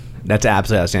that. That's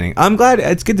absolutely outstanding. I'm glad.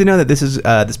 It's good to know that this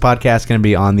podcast is going to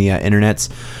be on the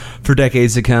internets for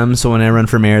decades to come. So when I run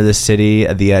for mayor of this city,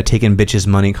 the taking bitches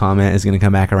money comment is going to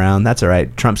come back around. That's all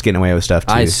right. Trump's getting away with stuff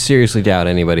too. I seriously doubt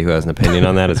anybody who has an opinion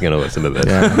on that is going to listen to this.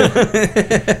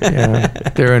 Yeah.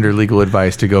 They're under legal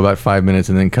advice to go about 5 minutes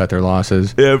and then cut their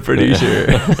losses. Yeah, pretty sure.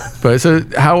 But so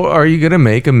how are you going to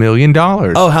make $1 million?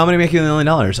 Oh, how many make you $1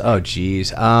 million? Oh,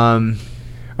 geez.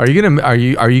 Are you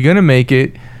gonna make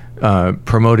it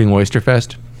promoting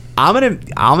Oysterfest? I'm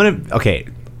gonna. Okay,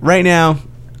 right now,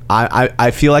 I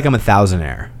feel like I'm a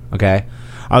thousandaire. Okay,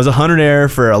 I was a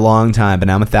hundredaire for a long time, but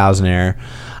now I'm a thousandaire.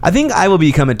 I think I will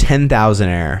become a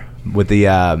 10,000aire with the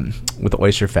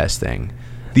Oysterfest thing.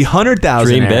 The 100,000.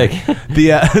 Dream big. the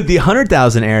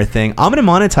 100,000aire thing. I'm gonna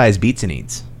monetize Beats and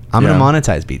Eats. I'm going to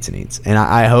monetize Beats and Eats. And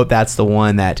I hope that's the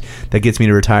one that gets me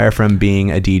to retire from being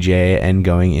a DJ and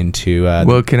going into...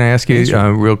 well, can I ask you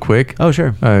real quick? Oh,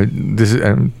 sure. This is,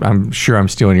 I'm sure I'm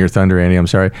stealing your thunder, Andy. I'm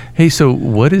sorry. Hey, so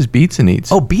what is Beats and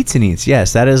Eats? Oh, Beats and Eats.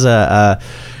 Yes, that is a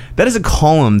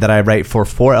column that I write for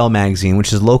 4L Magazine,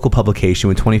 which is a local publication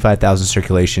with 25,000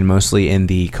 circulation, mostly in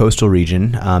the coastal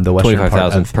region, the western part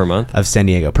 25,000 per month? Of San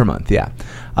Diego per month, yeah.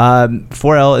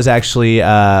 4L is actually...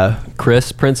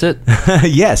 Chris prints it.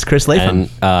 Yes, Chris Latham.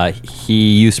 And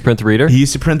he used to print the reader. He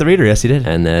used to print the reader, yes he did.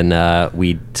 And then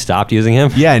we stopped using him.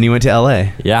 Yeah, and he went to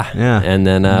LA. Yeah. Yeah. And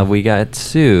then we got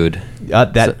sued.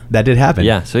 That did happen.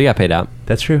 Yeah, so he got paid out.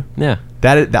 That's true. Yeah.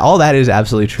 All that is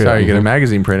absolutely true. Sorry, you get a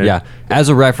magazine printed. Yeah. As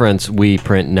a reference, we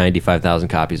print 95,000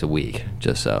 copies a week,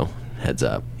 just so heads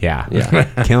up. Yeah.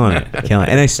 Yeah. Killing it.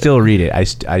 And I still read it.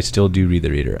 I still do read the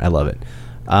reader. I love it.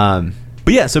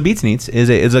 But yeah, so Beats and Eats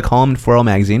is a column in 4L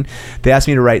Magazine. They asked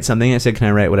me to write something. I said, can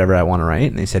I write whatever I want to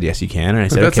write? And they said, yes, you can. And I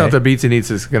said, That's okay. not the Beats and Eats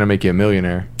that's going to make you a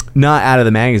millionaire. Not out of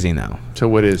the magazine, though. So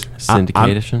what is?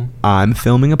 Syndication? I'm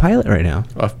filming a pilot right now.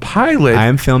 A pilot? I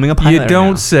am filming a pilot You right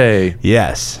don't now. say.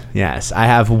 Yes. I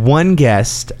have one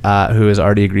guest who has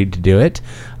already agreed to do it.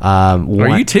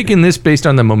 Are you taking this based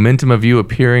on the momentum of you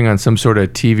appearing on some sort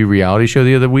of TV reality show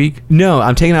the other week? No,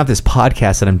 I'm taking off this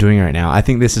podcast that I'm doing right now. I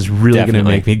think this is really going to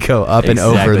make me go up and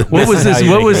over. What was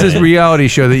this reality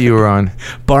show that you were on?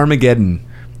 Barmageddon.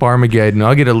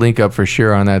 I'll get a link up for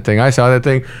sure on that thing. I saw that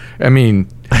thing. I mean,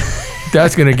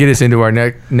 that's going to get us into our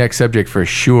next subject for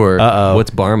sure. Uh-oh. What's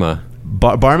Barma?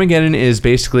 Barmageddon is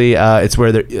basically it's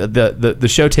where the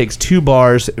show takes two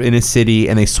bars in a city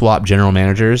and they swap general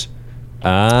managers.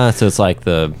 So it's like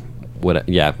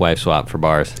wife swap for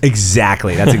bars.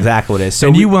 Exactly. That's exactly what it is. So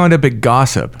and you wound up at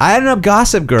Gossip. I ended up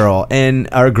Gossip Girl and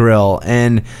our grill,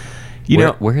 and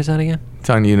where is that again?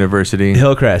 It's on University.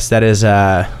 Hillcrest. That is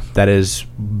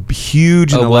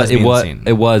huge in the lesbian scene.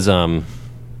 It was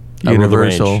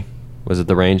Universal. Was it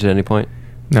the Range at any point?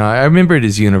 No, I remember it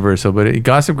as Universal, but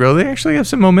Gossip Girl, they actually have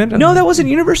some momentum. No, that wasn't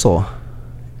Universal.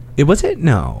 Was it?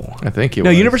 No. I think it was.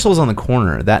 No, Universal was on the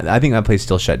corner. I think that place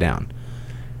still shut down.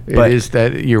 It is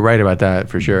that. You're right about that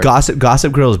for sure. Gossip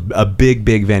Girl is a big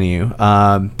venue,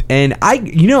 and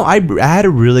I had a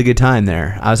really good time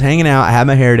there. I was hanging out. I had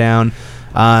my hair down.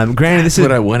 Granted, this is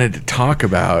what I wanted to talk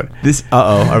about.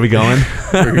 Are we going?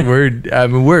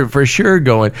 we're for sure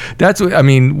going. That's what I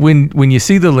mean. When you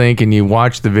see the link and you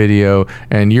watch the video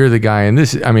and you're the guy, and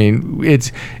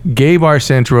it's Gay Bar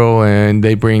Central, and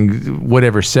they bring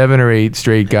whatever 7 or 8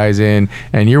 straight guys in,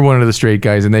 and you're one of the straight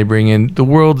guys, and they bring in the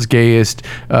world's gayest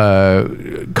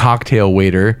cocktail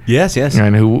waiter. Yes.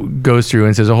 And who goes through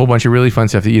and says a whole bunch of really fun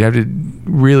stuff that you'd have to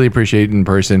really appreciate in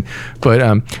person.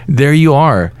 But there you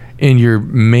are. In your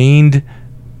mained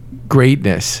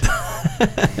greatness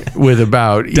with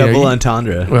about double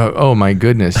entendre. Well, oh my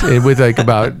goodness, with like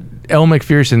about Elle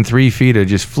Macpherson 3 feet of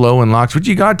just flowing locks. What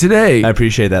you got today? I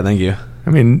appreciate that. Thank you. I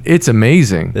mean, it's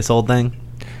amazing. This old thing.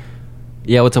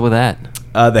 Yeah, what's up with that?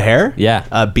 The hair?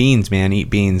 Yeah. Beans, man. Eat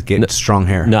beans. Get strong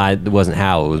hair. No, it wasn't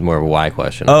how. It was more of a why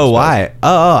question. Oh, why?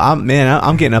 I'm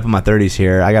getting up in my 30s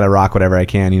here. I got to rock whatever I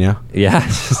can, Yeah,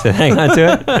 just hang on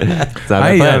to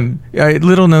it.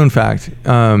 Little known fact.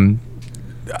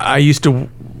 I used to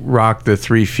rock the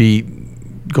 3 feet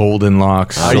golden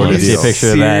locks. Are Sort you of see a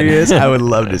picture of that. serious? I would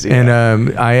love to see And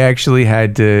that. I actually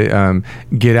had to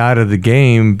get out of the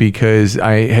game because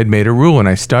I had made a rule and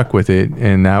I stuck with it.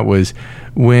 And that was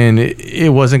when it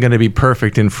wasn't going to be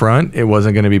perfect in front, it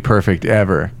wasn't going to be perfect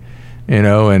ever. You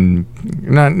know, and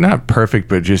not perfect,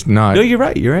 but just not. No, you're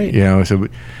right. You're right. You know, so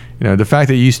the fact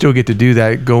that you still get to do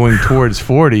that going towards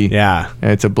 40, Yeah.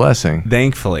 it's a blessing.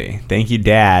 Thankfully. Thank you,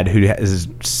 Dad, who is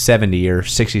 70 or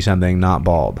 60 something, not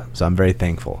bald. So I'm very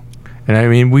thankful. And I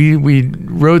mean, we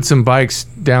rode some bikes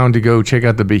down to go check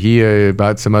out the Bahia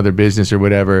about some other business or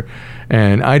whatever,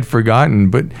 and I'd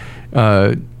forgotten, but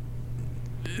that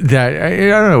I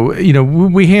don't know. You know,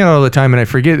 we hang out all the time, and I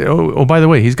forget. Oh, by the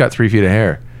way, he's got 3 feet of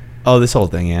hair. Oh, this whole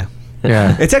thing, yeah.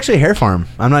 Yeah, It's actually a hair farm.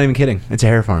 I'm not even kidding. It's a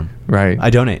hair farm. right. I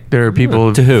donate. There are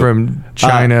people To who? from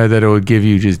China that will give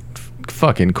you just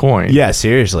fucking coin. Yeah,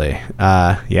 seriously.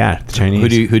 Yeah, the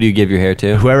Chinese. Who do you give your hair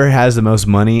to? Whoever has the most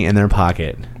money in their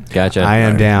pocket. Gotcha. I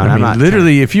am down. I I'm mean, not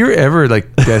literally, if you're ever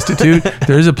like destitute,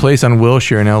 there's a place on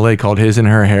Wilshire in LA called His and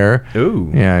Her Hair.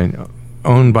 Ooh. Yeah,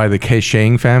 owned by the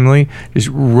Shang family. Just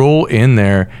roll in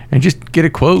there and just get a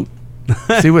quote.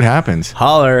 See what happens.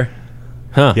 Holler.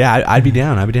 Huh. Yeah, I'd be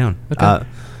down. I'd be down. Okay.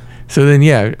 So then,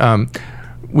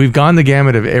 we've gone the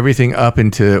gamut of everything up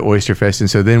into Oysterfest, and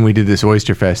so then we did this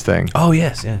Oysterfest thing. Oh,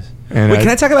 yes, yes. And Wait, can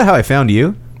I talk about how I found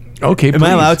you? Okay, Am I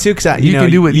please. allowed to? Because You can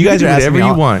do what you you guys can are do asking whatever me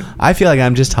you all- want. I feel like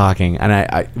I'm just talking,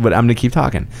 and but I'm gonna keep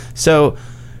talking. So,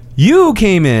 you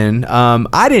came in.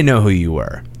 I didn't know who you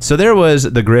were. So there was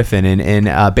the Griffin in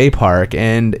Bay Park,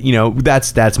 and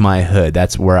that's my hood.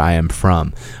 That's where I am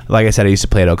from. Like I said, I used to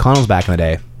play at O'Connell's back in the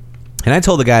day, and I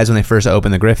told the guys when they first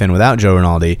opened the Griffin without Joe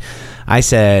Rinaldi, I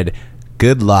said,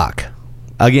 "Good luck."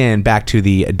 Again, back to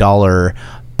the dollar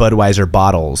Budweiser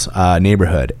bottles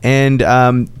neighborhood, and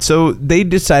so they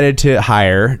decided to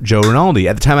hire Joe Rinaldi.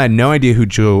 At the time, I had no idea who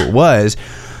Joe was.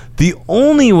 The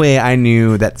only way I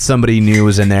knew that somebody new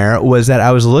was in there was that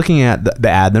I was looking at the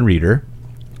ad in the reader,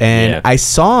 and Yeah. I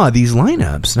saw these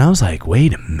lineups, and I was like,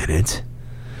 "Wait a minute,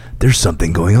 there's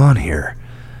something going on here."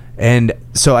 And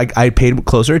so I paid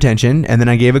closer attention, and then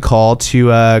I gave a call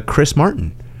to Chris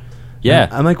Martin. Yeah.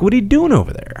 I'm like, "What are you doing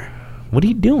over there? What are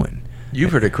you doing?"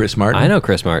 You've heard of Chris Martin. I know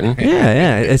Chris Martin.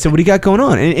 Yeah. I said, "What do you got going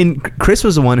on?" And Chris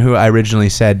was the one who I originally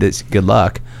said this good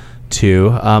luck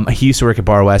to. He used to work at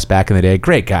Bar West back in the day.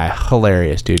 Great guy,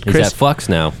 hilarious dude. He's at Flux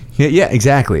now. Yeah,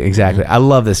 exactly. I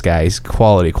love this guy. He's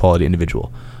quality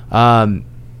individual. I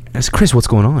said, "Chris, what's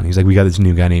going on?" He's like, "We got this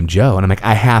new guy named Joe," and I'm like,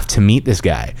 "I have to meet this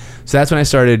guy." So that's when I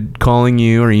started calling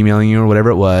you or emailing you or whatever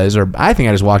it was, or I think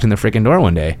I just walked in the freaking door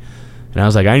one day, and I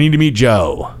was like, "I need to meet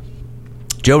Joe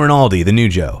Rinaldi, the new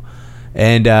Joe."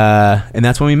 And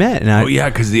that's when we met. And Oh yeah,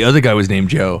 because the other guy was named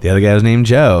Joe. the other guy was named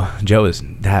Joe.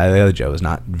 The other Joe was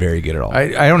not very good at all.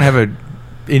 I don't have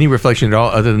any reflection at all,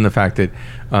 other than the fact that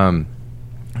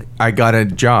I got a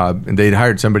job and they'd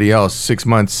hired somebody else. 6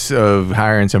 months of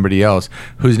hiring somebody else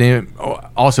whose name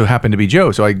also happened to be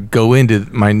Joe. So I go into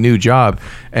my new job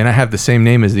and I have the same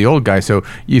name as the old guy. So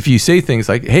if you say things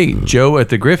like, "Hey, Joe at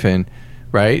the Griffin,"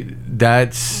 right?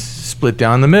 That's split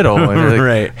down the middle. And they're like,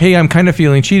 Right. "Hey, I'm kind of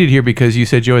feeling cheated here because you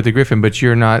said Joe at the Griffin, but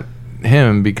you're not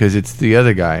him because it's the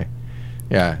other guy."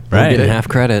 Yeah. Right. I'm getting half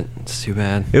credit. It's too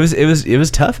bad. It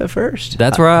was tough at first.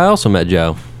 That's where I also met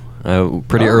Joe.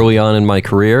 Pretty early on in my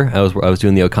career, I was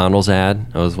doing the O'Connell's ad.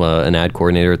 I was an ad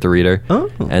coordinator at the Reader,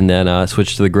 and then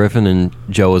switched to the Griffin. And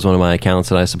Joe was one of my accounts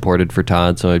that I supported for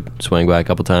Todd, so I swang by a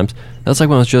couple times. That's like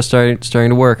when I was just starting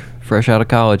to work, fresh out of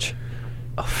college.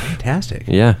 Oh, fantastic.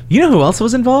 Yeah. You know who else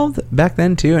was involved back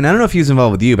then too? And I don't know if he was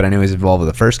involved with you, but I know he was involved with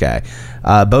the first guy,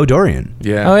 Bo Dorian.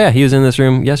 Yeah. Oh yeah, he was in this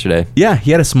room yesterday. Yeah,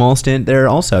 he had a small stint there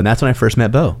also, and that's when I first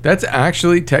met Bo. That's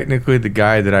actually technically the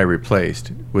guy that I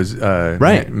replaced was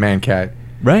Right. Mancat.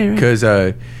 Right. Because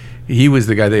he was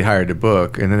the guy they hired to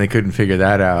book, and then they couldn't figure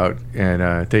that out.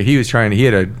 And he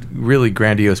had a really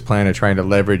grandiose plan of trying to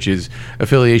leverage his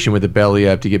affiliation with the Belly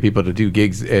Up to get people to do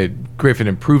gigs at Griffin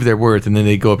and prove their worth, and then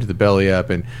they go up to the Belly Up.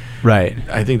 And Right.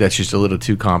 I think that's just a little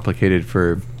too complicated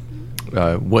for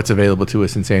what's available to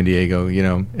us in San Diego,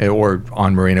 or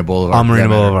on Marina Boulevard. On for that Marina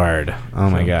matter. Boulevard. Oh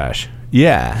my gosh.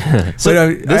 Yeah.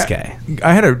 So But, this guy.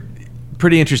 I had a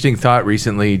pretty interesting thought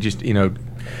recently, just,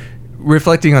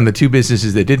 reflecting on the two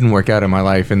businesses that didn't work out in my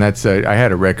life, and that's I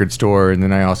had a record store, and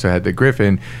then I also had the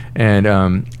Griffin, and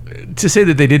to say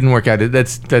that they didn't work out,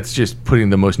 that's just putting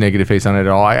the most negative face on it at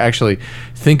all. I actually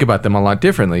think about them a lot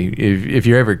differently. If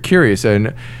you're ever curious,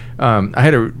 and I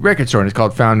had a record store, and it's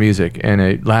called Found Music, and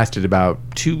it lasted about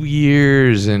 2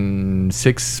 years and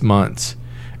 6 months.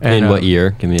 And, In what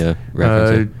year? Give me a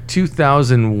reference.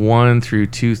 2001 through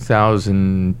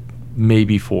 2000.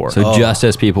 maybe 4. So just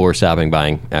as people were stopping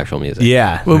buying actual music.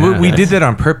 Yeah. Well, we did that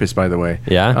on purpose, by the way.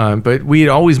 Yeah? But we had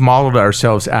always modeled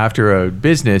ourselves after a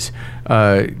business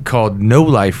called No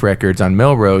Life Records on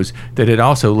Melrose that had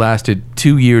also lasted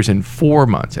 2 years and 4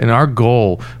 months. And our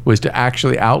goal was to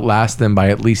actually outlast them by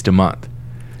at least a month.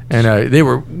 And they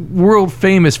were world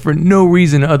famous for no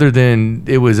reason other than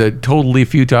it was a totally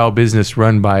futile business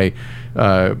run by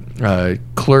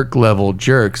clerk level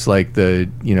jerks like the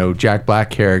Jack Black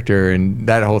character and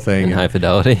that whole thing. In High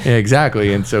Fidelity. Yeah,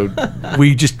 exactly. And so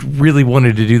we just really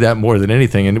wanted to do that more than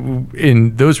anything. And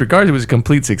in those regards, it was a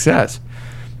complete success.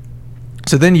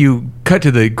 So then you cut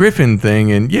to the Griffin thing,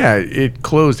 and yeah, it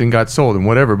closed and got sold and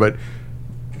whatever. But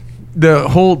the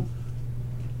whole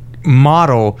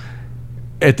model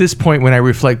at this point, when I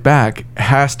reflect back,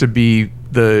 has to be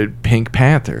the Pink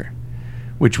Panther,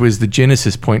 which was the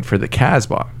genesis point for the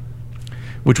Casbah,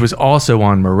 which was also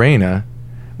on Morena,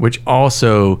 which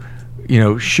also,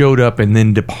 showed up and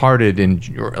then departed in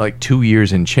like 2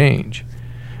 years and change.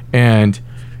 And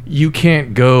you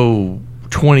can't go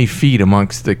 20 feet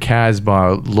amongst the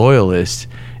Casbah loyalists,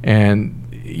 and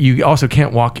you also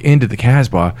can't walk into the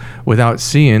Casbah without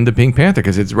seeing the Pink Panther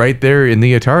because it's right there in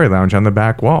the Atari Lounge on the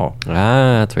back wall.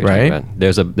 That's what you're Right? talking about.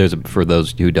 There's a for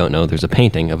those who don't know, there's a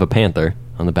painting of a panther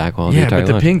on the back wall of the Yeah, Atari but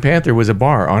the Lounge. Pink Panther was a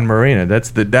bar on Morena.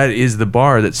 That is the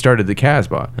bar that started the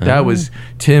Casbah. That was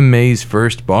Tim May's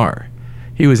first bar.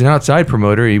 He was an outside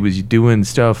promoter. He was doing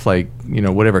stuff like,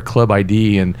 whatever, Club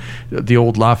ID and the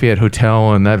old Lafayette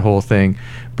Hotel and that whole thing.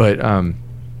 But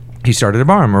he started a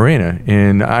bar on Morena,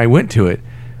 and I went to it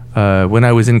when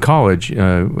I was in college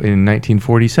in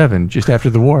 1947, just after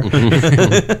the war.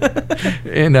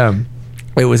 And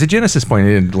it was a genesis point.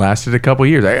 It lasted a couple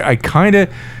years. I kind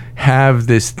of have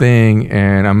this thing,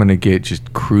 and I'm going to get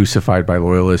just crucified by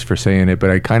loyalists for saying it, but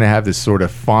I kind of have this sort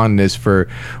of fondness for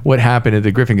what happened at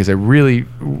the Griffin because I really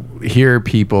hear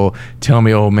people tell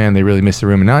me, oh man, they really missed the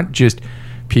room. And not just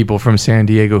people from San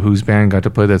Diego whose band got to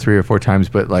play there 3 or 4 times,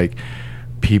 but like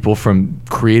people from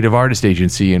Creative Artist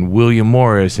Agency and William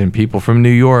Morris and people from New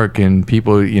York and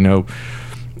people,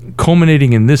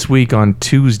 culminating in this week on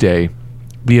Tuesday,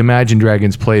 the Imagine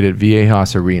Dragons played at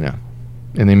Viejas Arena.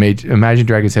 And they made Imagine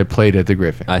Dragons had played at the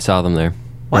Griffin. I saw them there.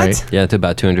 What? Right? Yeah, to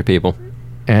about 200 people.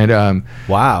 And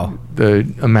Wow. the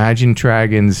Imagine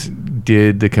Dragons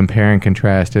did the compare and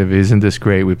contrast of isn't this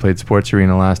great? We played Sports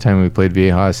Arena last time. We played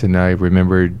Viejas, and I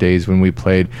remember days when we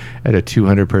played at a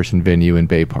 200-person venue in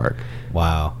Bay Park.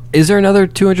 Wow. Is there another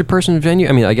 200-person venue?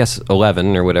 I mean, I guess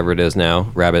 11 or whatever it is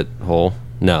now. Rabbit Hole?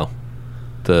 No.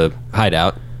 The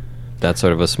Hideout. That's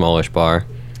sort of a smallish bar.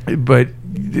 But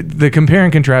the compare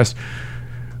and contrast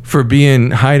for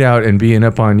being Hideout and being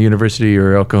up on University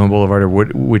or El Cajon Boulevard or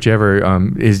whichever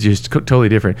is just totally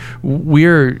different.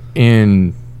 We're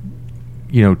in,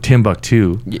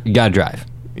 Timbuktu. You gotta drive.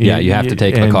 Yeah, you have to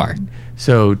take the car.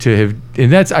 So to have,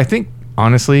 and that's, I think,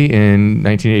 honestly, in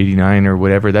 1989 or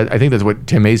whatever, I think that's what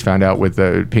Tim Mays found out with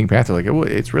the Pink Panther. Like,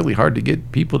 it's really hard to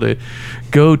get people to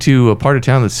go to a part of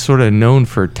town that's sort of known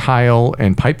for tile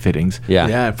and pipe fittings. Yeah.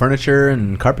 Yeah, furniture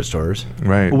and carpet stores.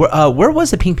 Right. Where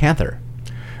was the Pink Panther?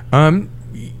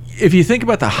 If you think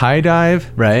about the high dive,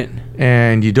 Right.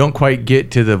 and you don't quite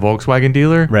get to the Volkswagen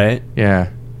dealer, Right. yeah.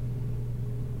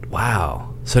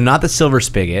 Wow. So not the Silver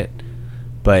Spigot,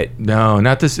 but No,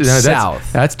 not this. No,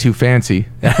 South. That's too fancy.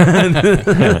 God,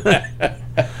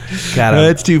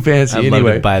 That's too fancy. I'd love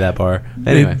Anyway, to buy that bar.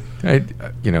 Anyway.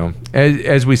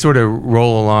 As we sort of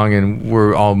roll along and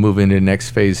we're all moving to next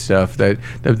phase stuff, that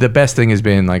the best thing has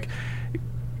been like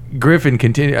Griffin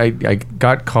continue. I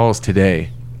got calls today,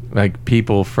 like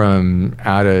people from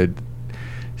out of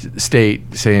state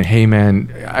saying, "Hey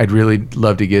man, I'd really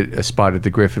love to get a spot at the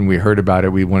Griffin. We heard about it.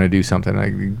 We want to do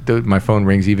something." My phone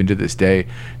rings even to this day.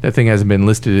 That thing hasn't been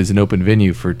listed as an open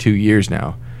venue for 2 years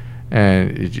now,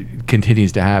 and it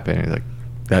continues to happen. It's like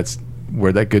that's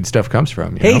where that good stuff comes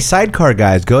from. Hey, Sidecar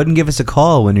guys, go ahead and give us a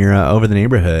call when you're over the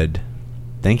neighborhood.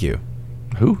 Thank you.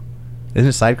 Who? Isn't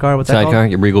it Sidecar? What's that Sidecar,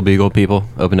 called? your Regal Beagle people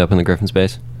opened up in the Griffin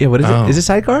space. Yeah, what is Oh. it? Is it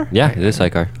Sidecar? Yeah, it is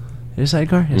Sidecar. It is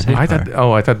Sidecar? It's I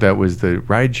Sidecar. thought that was the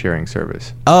ride sharing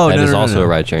service. Oh, That no, is no, no, also no. a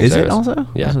ride-sharing Is it service. also?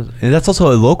 Yeah. And that's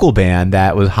also a local band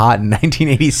that was hot in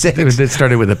 1986. That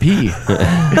started with a P.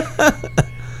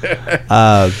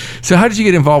 So how did you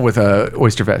get involved with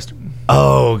Oysterfest?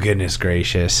 Oh, goodness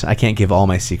gracious. I can't give all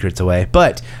my secrets away,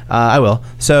 but I will.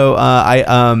 So I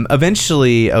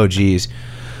eventually, oh, geez.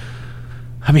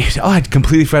 I mean, I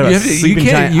completely forgot about Sleeping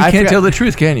Giant. You I can't forgot- tell the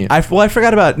truth, can you? I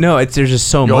forgot about, there's just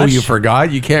so Oh, much. you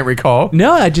forgot? You can't recall?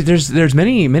 No, there's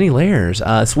many layers.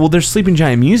 There's Sleeping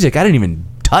Giant music. I didn't even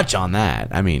touch on that.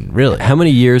 I mean, really. How many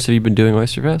years have you been doing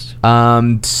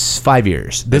Oysterfest? 5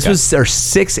 years. This was our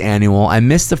 6th annual. I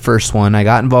missed the first one. I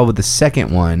got involved with the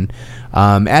second one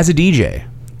as a DJ.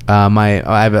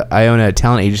 I own a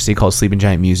talent agency called Sleeping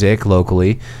Giant Music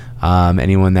locally.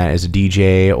 Anyone that is a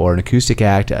DJ or an acoustic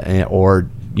act or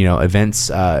events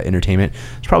entertainment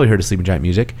has probably heard of Sleeping Giant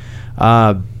Music.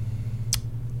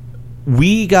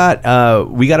 We got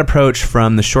approached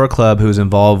from the Shore Club, who was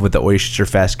involved with the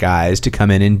Oysterfest guys, to come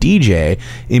in and DJ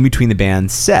in between the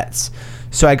band's sets.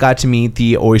 So I got to meet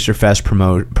the Oysterfest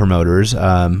promoters,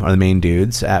 or the main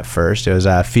dudes at first. It was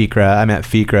Fikra. I met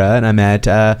Fikra, and I met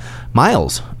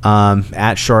Miles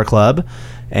at Shore Club.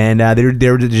 And they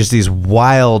were just these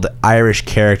wild Irish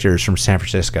characters from San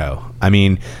Francisco. I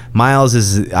mean, Miles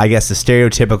is, I guess, the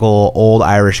stereotypical old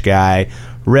Irish guy.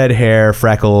 Red hair,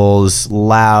 freckles,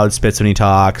 loud, spits when he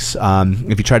talks.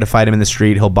 If you try to fight him in the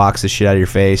street, he'll box the shit out of your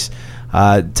face.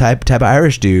 Type of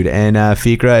Irish dude. And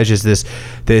Fikra is just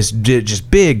this just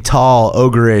big, tall,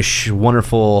 ogreish,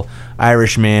 wonderful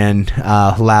Irish man.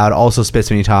 Loud, also spits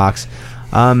when he talks.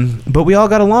 But we all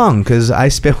got along because I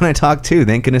spit when I talk too.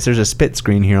 Thank goodness there's a spit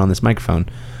screen here on this microphone.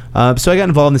 So I got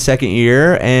involved in the second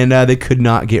year, and they could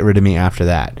not get rid of me after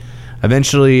that.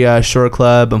 Eventually, Shore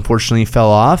Club unfortunately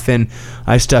fell off, and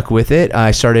I stuck with it.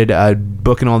 I started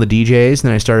booking all the DJs, and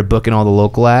then I started booking all the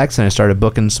local acts, and I started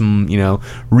booking some,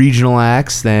 regional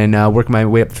acts, then working my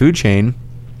way up the food chain.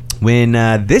 When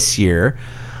this year,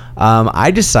 I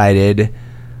decided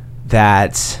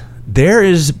that there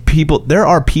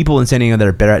are people in San Diego that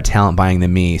are better at talent buying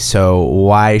than me, so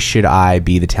why should I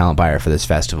be the talent buyer for this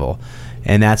festival?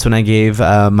 And that's when I gave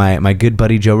my good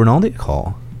buddy Joe Rinaldi a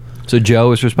call. So Joe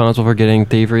was responsible for getting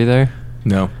Thievery there?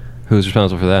 No. Who was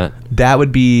responsible for that? That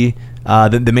would be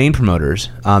the main promoters.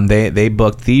 They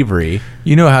booked Thievery.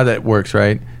 You know how that works,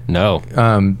 right? No.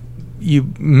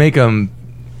 You make them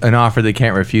an offer they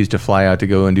can't refuse to fly out to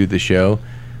go and do the show,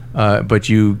 but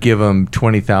you give them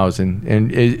 $20,000.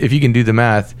 And if you can do the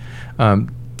math,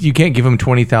 you can't give them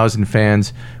 20,000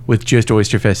 fans with just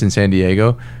Oysterfest in San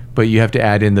Diego, but you have to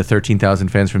add in the 13,000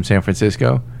 fans from San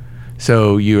Francisco.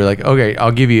 So you're like, okay,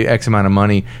 I'll give you X amount of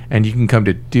money, and you can come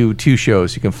to do 2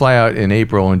 shows. You can fly out in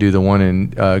April and do the one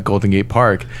in Golden Gate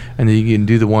Park, and then you can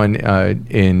do the one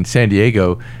in San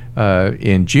Diego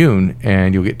in June,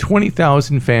 and you'll get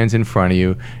 20,000 fans in front of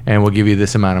you, and we'll give you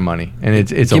this amount of money. And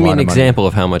it's a lot of money. Give me an example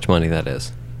of how much money that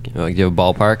is. Like, do you have a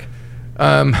ballpark?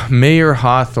 Mayor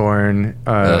Hawthorne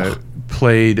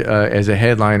played as a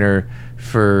headliner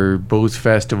for both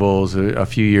festivals a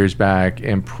few years back,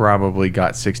 and probably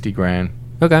got $60,000.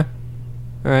 Okay.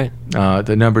 All right.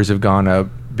 The numbers have gone up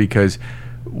because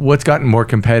what's gotten more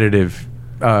competitive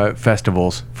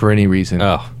festivals for any reason.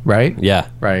 Oh. Right? Yeah.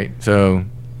 Right. So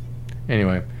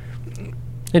anyway.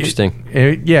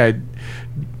 Interesting. Yeah.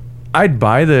 I'd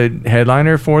buy the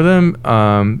headliner for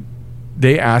them.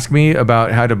 They ask me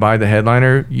about how to buy the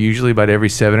headliner usually about every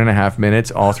 7.5 minutes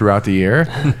all throughout the year.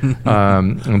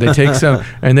 And they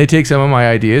take some of my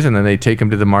ideas, and then they take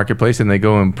them to the marketplace, and they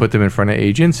go and put them in front of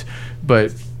agents.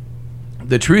 But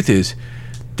the truth is,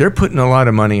 they're putting a lot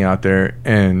of money out there,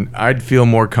 and I'd feel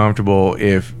more comfortable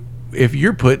if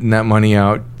you're putting that money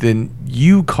out, then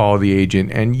you call the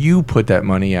agent and you put that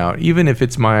money out, even if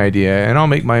it's my idea, and I'll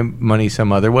make my money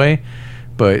some other way.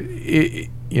 But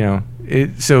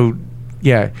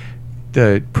yeah,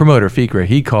 the promoter, Fikra,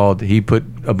 he put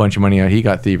a bunch of money out. He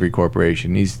got Thievery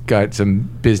Corporation. He's got some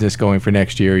business going for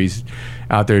next year. He's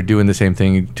out there doing the same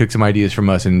thing. He took some ideas from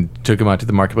us and took them out to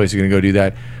the marketplace. He's going to go do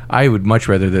that. I would much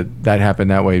rather that happen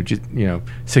that way. Just,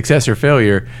 success or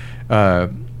failure,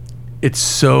 it's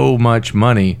so much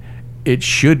money. It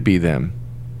should be them.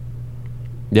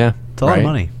 Yeah. It's a lot of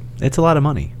money. It's a lot of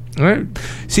money. Right.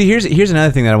 See, here's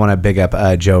another thing that I want to big up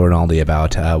Joe Rinaldi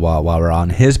about while we're on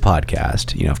his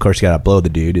podcast. Of course, you got to blow the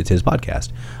dude. It's his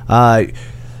podcast.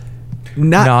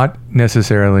 Not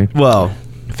necessarily. Well,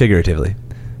 figuratively.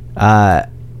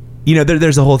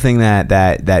 There's a whole thing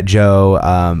that Joe,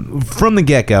 from the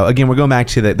get-go, again, we're going back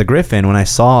to the Griffin, when I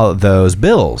saw those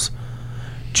bills,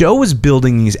 Joe was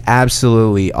building these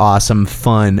absolutely awesome,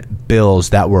 fun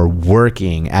bills that were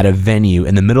working at a venue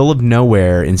in the middle of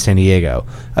nowhere in San Diego.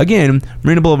 Again,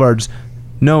 Marina Boulevard's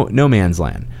no man's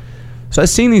land. So I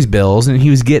was seeing these bills, and he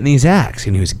was getting these acts,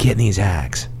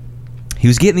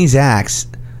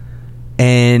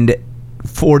 and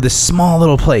for this small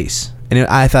little place. And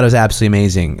I thought it was absolutely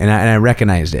amazing, and I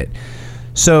recognized it.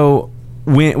 So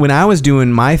when I was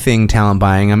doing my thing, talent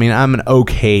buying, I mean, I'm an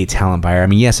okay talent buyer. I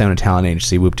mean, yes, I own a talent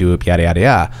agency, whoop-de-whoop, yada, yada,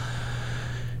 yada.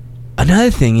 Another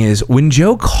thing is, when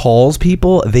Joe calls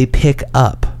people, they pick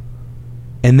up.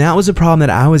 And that was a problem that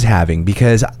I was having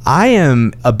because I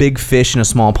am a big fish in a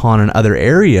small pond in other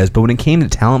areas, but when it came to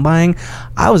talent buying,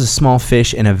 I was a small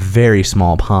fish in a very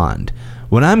small pond.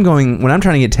 When I'm trying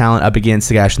to get talent up against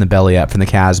the guys from the Belly Up, from the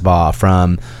Casbah,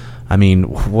 from, I mean,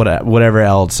 whatever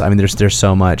else. I mean, there's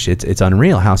so much. It's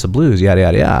unreal. House of Blues, yada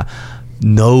yada yada.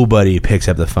 Nobody picks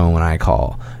up the phone when I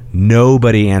call.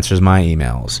 Nobody answers my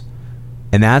emails,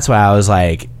 and that's why I was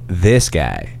like, this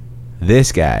guy.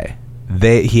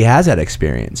 He has that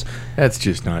experience. That's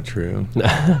just not true.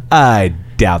 I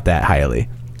doubt that highly.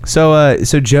 So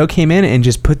Joe came in and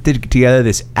just put together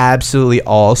this absolutely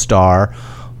all-star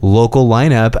local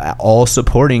lineup, all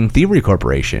supporting Thievery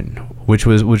Corporation, which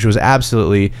was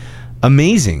absolutely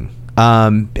amazing.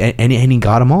 And he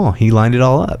got them all. He lined it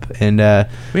all up, and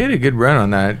we had a good run on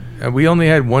that. We only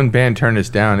had one band turn us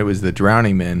down. It was the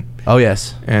Drowning Men. Oh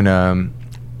yes, and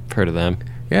heard of them.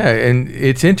 Yeah, and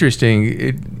it's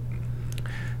interesting.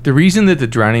 The reason that the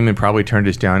Drowning Men probably turned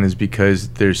us down is because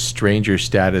there's stranger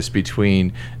status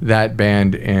between that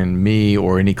band and me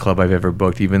or any club I've ever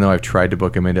booked, even though I've tried to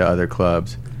book them into other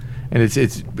clubs. And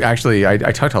it's actually, I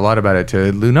talked a lot about it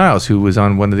to Lou Niles, who was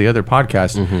on one of the other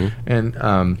podcasts.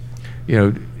 And,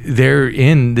 they're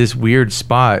in this weird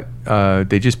spot.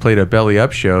 They just played a Belly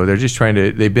Up show.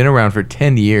 They've been around for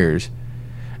 10 years.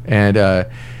 And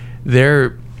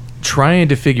they're trying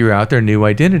to figure out their new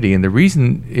identity, and the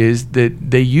reason is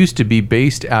that they used to be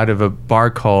based out of a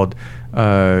bar called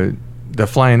the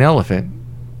Flying Elephant,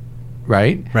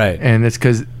 right? And it's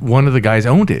because one of the guys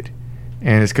owned it,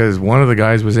 and it's because one of the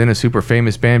guys was in a super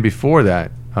famous band before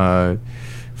that,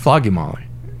 Floggy Molly,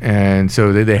 and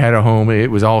so they had a home.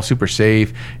 It was all super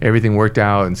safe, everything worked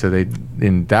out, and so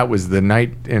that was the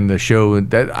night in the show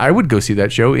that I would go see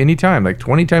that show anytime, like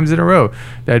 20 times in a row.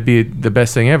 That'd be the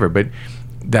best thing ever. But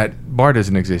that bar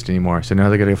doesn't exist anymore, so now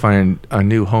they got to find a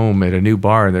new home at a new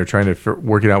bar, and they're trying to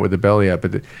work it out with the Belly Up.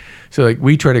 So like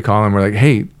we try to call them, we're like,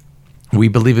 hey, we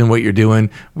believe in what you're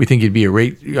doing, we think you'd be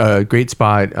a great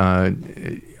spot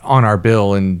on our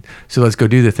bill, and so let's go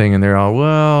do the thing. And they're all,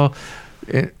 well,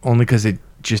 only because they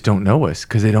just don't know us,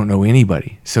 because they don't know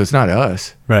anybody, so it's not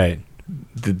us, right?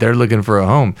 They're looking for a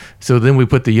home. So then we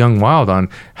put the Young Wild on.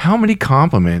 How many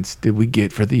compliments did we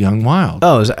get for the Young Wild?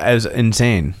 Oh, it was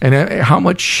insane. And how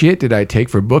much shit did I take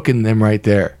for booking them right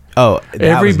there? Oh,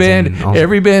 every band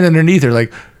underneath are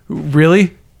like,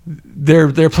 really?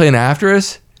 They're playing after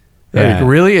us? Like,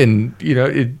 really? And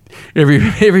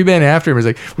every band after him is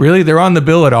like, really? They're on the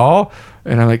bill at all?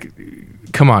 And I'm like,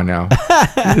 come on now.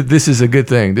 This is a good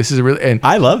thing. This is a really, and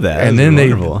I love that. And then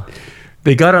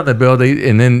they got on the bill,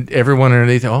 and then everyone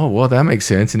underneath, oh, well, that makes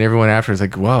sense. And everyone after is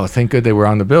like, wow, thank God they were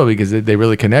on the bill, because they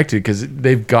really connected, because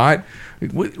they've got,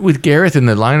 with Gareth in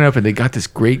the lineup, and they got this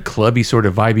great clubby sort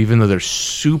of vibe, even though they're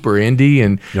super indie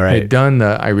and had done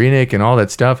the Irenic and all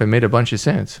that stuff. It made a bunch of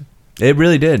sense. It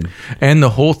really did. And the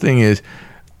whole thing is,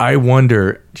 I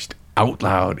wonder, just out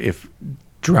loud, if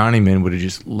Drowning Men would have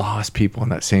just lost people in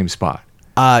that same spot.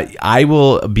 I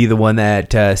will be the one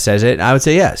that says it. I would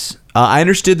say yes. I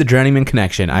understood the Drowning Men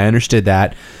connection. I understood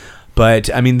that. But,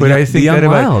 I mean, I think the Young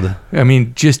Wild. I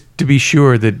mean, just to be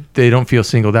sure that they don't feel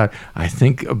singled out, I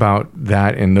think about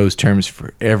that in those terms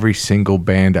for every single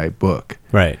band I book.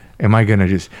 Right. Am I going to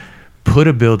just put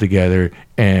a bill together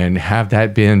and have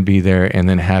that band be there, and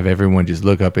then have everyone just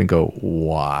look up and go,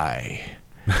 why?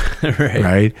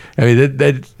 Right. I mean,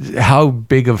 that how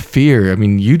big of fear. I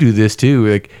mean, you do this too.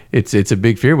 Like, it's a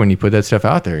big fear when you put that stuff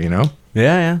out there,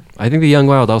 Yeah. I think the Young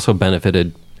Wild also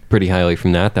benefited pretty highly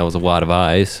from that. That was a lot of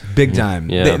eyes. Big time.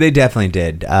 Yeah. They definitely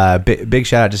did. Big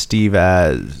shout out to Steve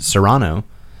Serrano.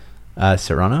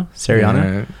 Serrano?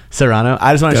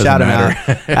 I just want to shout him out.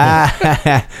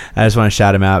 I just want to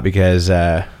shout him out because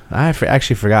I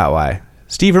actually forgot why.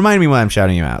 Steve, remind me why I'm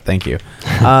shouting you out. Thank you.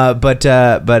 But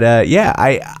yeah,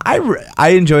 I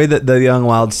enjoyed the Young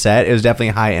Wild set. It was definitely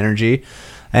high energy,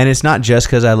 and it's not just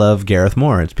because I love Gareth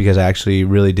Moore. It's because I actually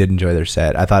really did enjoy their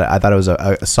set. I thought it was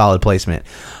a solid placement.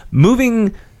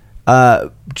 Moving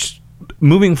forward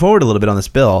a little bit on this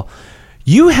bill,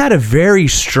 you had a very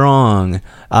strong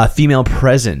female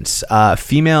presence,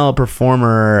 female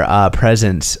performer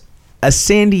presence, a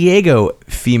San Diego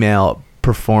female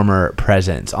performer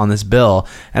presence on this bill,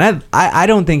 and I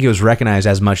don't think it was recognized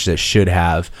as much as it should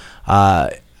have.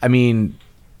 I mean,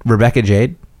 Rebecca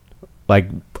Jade, like,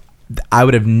 I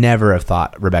would have never have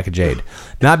thought Rebecca Jade,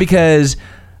 not because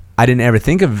I didn't ever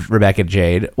think of Rebecca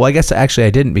Jade. Well, I guess actually I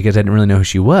didn't, because I didn't really know who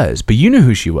she was, but you knew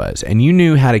who she was, and you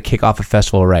knew how to kick off a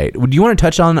festival right. Do you want to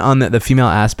touch on the female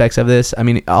aspects of this? I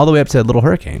mean, all the way up to Little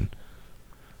Hurricane.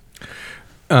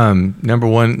 Number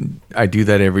one, I do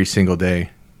that every single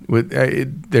day.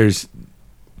 There's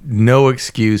no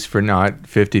excuse for not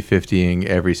 50-50ing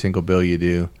every single bill you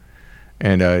do.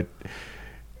 And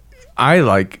I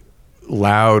like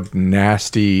loud,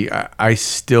 nasty. I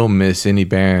still miss any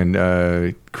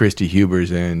band Christy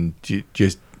Huber's and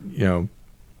just, you know,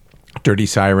 Dirty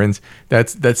Sirens.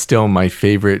 That's still my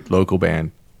favorite local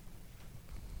band.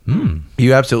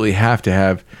 You absolutely have to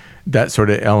have that sort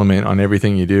of element on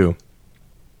everything you do.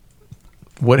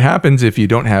 What happens if you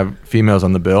don't have females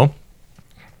on the bill?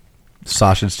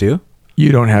 Sausage stew?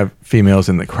 You don't have females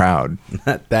in the crowd.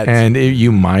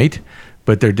 You might,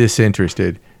 but they're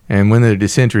disinterested. And when they're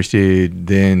disinterested,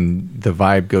 then the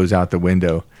vibe goes out the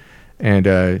window.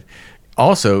 And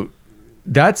also,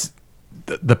 that's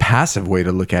the passive way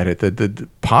to look at it. The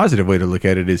positive way to look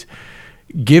at it is,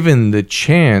 given the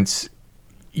chance,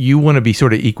 you want to be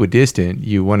sort of equidistant.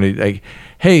 You want to, like,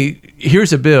 hey,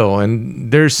 here's a bill,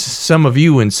 and there's some of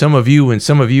you and some of you and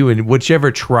some of you in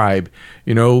whichever tribe,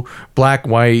 you know, black,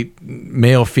 white,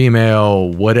 male,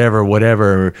 female, whatever,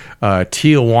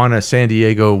 Tijuana, San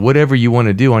Diego, whatever you want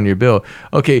to do on your bill.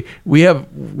 Okay,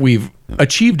 we've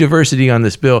achieved diversity on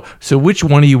this bill, so which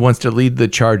one of you wants to lead the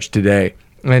charge today?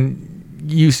 And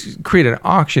you create an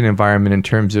auction environment in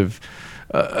terms of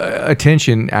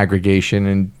attention aggregation,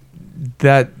 and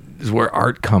that is where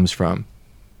art comes from,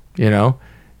 you know?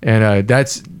 And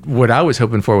that's what I was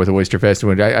hoping for with Oysterfest.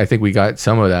 And I think we got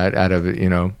some of that out of it, you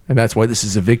know? And that's why this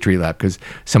is a victory lap, because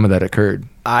some of that occurred.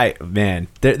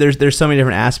 There's so many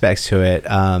different aspects to it.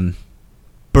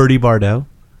 Bertie Bardot.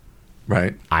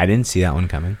 Right. I didn't see that one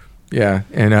coming. Yeah.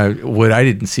 And what I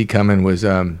didn't see coming was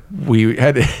we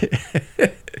had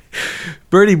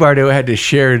Bertie Bardot had to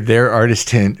share their artist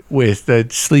tent with the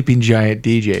Sleeping Giant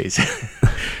DJs.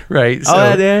 Right. So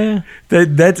yeah.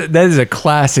 That is a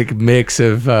classic mix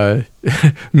of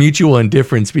mutual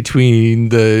indifference between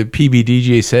the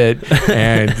PBDJ set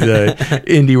and the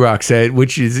indie rock set,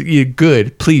 which is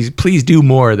good. Please do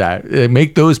more of that.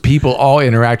 Make those people all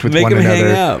interact with one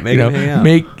another. Make them hang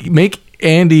out. Make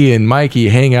Andy and Mikey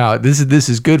hang out. This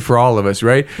is good for all of us,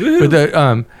 right?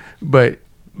 Woo-hoo. But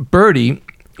Bertie,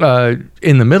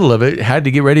 in the middle of it, had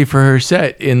to get ready for her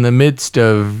set in the midst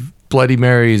of Bloody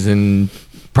Marys and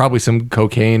probably some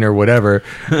cocaine or whatever.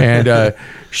 And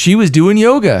she was doing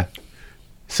yoga.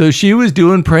 So she was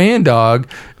doing praying dog,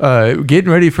 getting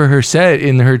ready for her set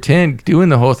in her tent, doing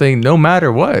the whole thing no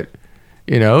matter what.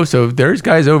 You know, so there's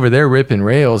guys over there ripping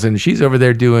rails, and she's over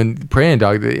there doing praying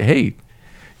dog. Hey,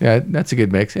 yeah, that's a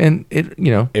good mix. And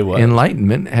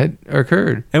enlightenment had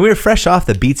occurred. And we were fresh off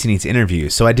the Beats and Eats interview,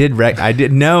 so I did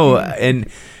know, and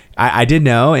I did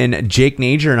know, and Jake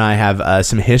Nager and I have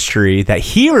some history that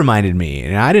he reminded me,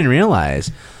 and I didn't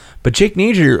realize. But Jake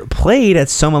Nager played at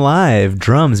Soma Live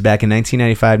drums back in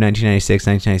 1995, 1996,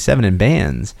 1997 in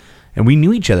bands, and we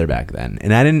knew each other back then.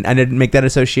 And I didn't make that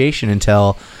association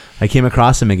until I came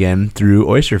across him again through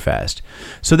Oysterfest.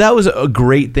 So that was a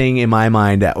great thing in my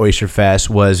mind. That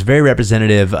Oysterfest was very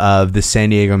representative of the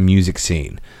San Diego music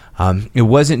scene. It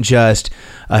wasn't just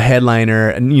a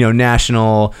headliner,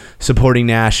 national, supporting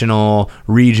national,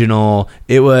 regional.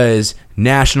 It was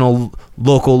national,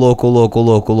 local.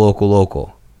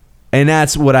 And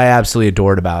that's what I absolutely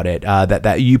adored about it,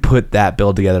 that you put that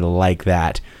bill together like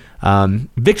that.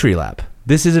 Victory lap.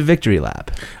 This is a victory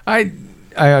lap. I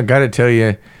got to tell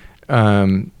you,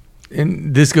 and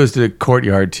this goes to the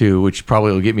Courtyard too, which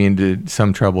probably will get me into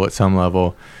some trouble at some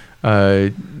level.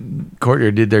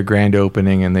 Courtyard did their grand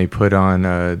opening, and they put on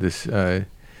this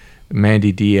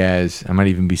Mandy Diaz. I might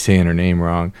even be saying her name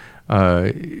wrong.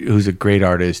 Who's a great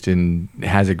artist and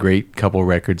has a great couple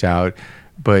records out,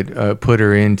 but put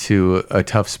her into a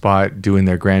tough spot doing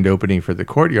their grand opening for the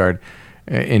Courtyard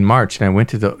in March. And I went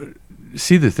to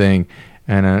see the thing,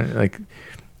 and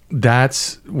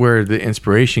that's where the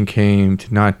inspiration came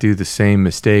to not do the same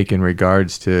mistake in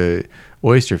regards to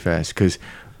Oysterfest, because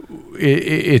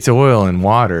it's oil and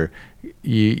water.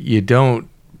 You don't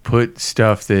put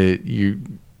stuff that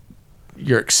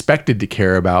you're expected to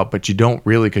care about, but you don't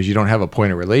really, because you don't have a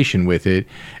point of relation with it,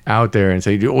 out there and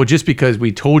say, well, just because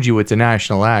we told you it's a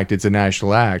national act, it's a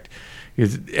national act.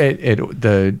 Because at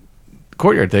the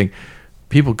Courtyard thing,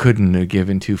 people couldn't have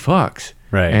given two fucks.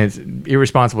 Right. And it's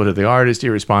irresponsible to the artist,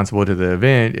 irresponsible to the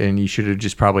event, and you should have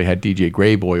just probably had DJ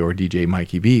Greyboy or DJ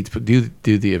Mikey Beats do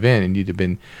the event, and you'd have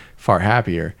been far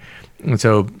happier. And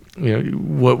so,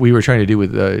 what we were trying to do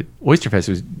with Oysterfest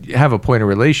was have a point of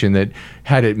relation that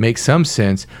had it make some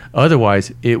sense.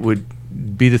 Otherwise, it would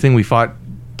be the thing we fought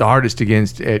the hardest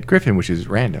against at Griffin, which is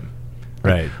random.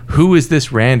 Right. Who is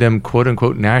this random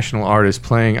quote-unquote national artist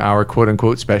playing our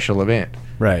quote-unquote special event?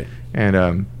 Right. And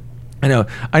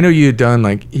I know you had done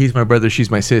He's My Brother, She's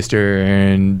My Sister,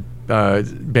 and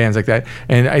bands like that.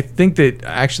 And I think that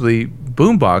actually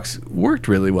boombox worked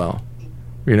really well,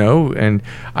 you know. And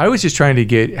I was just trying to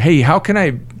get, hey, how can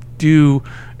I do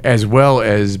as well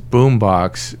as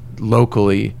boombox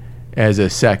locally as a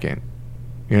second?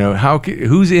 You know,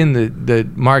 who's in the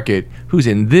market, who's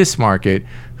in this market,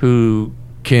 who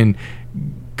can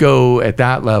go at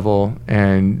that level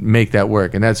and make that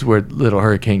work? And that's where Little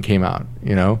Hurricane came out,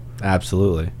 you know?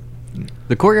 Absolutely.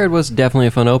 The Courtyard was definitely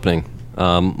a fun opening.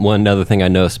 One other thing I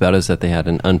noticed about it is that they had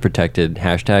an unprotected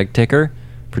hashtag ticker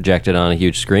projected on a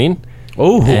huge screen.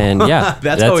 Oh, and yeah,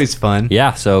 that's always fun.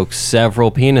 Yeah, so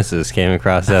several penises came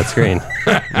across that screen,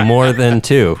 more than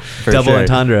two. Double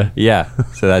entendre. Yeah,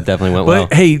 so that definitely went well.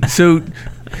 But hey, so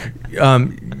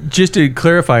just to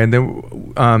clarify, and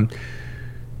then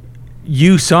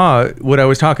you saw what I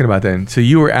was talking about then. So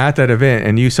you were at that event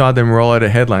and you saw them roll out a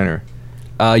headliner.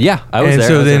 Yeah, I was and there.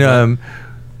 So then,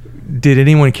 did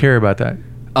anyone care about that?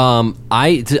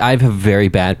 I have a very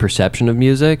bad perception of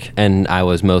music, and I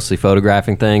was mostly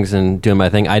photographing things and doing my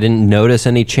thing. I didn't notice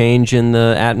any change in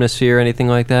the atmosphere or anything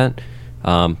like that.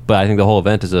 But I think the whole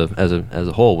event as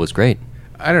a whole was great.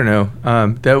 I don't know.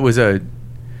 That was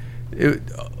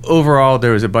overall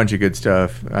there was a bunch of good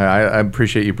stuff. I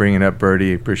appreciate you bringing up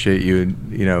Birdie. Appreciate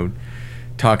you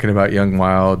talking about Young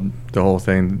Wild. The whole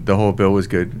thing. The whole bill was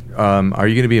good. Are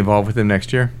you going to be involved with them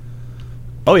next year?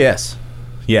 Oh yes.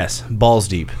 Yes, balls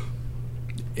deep.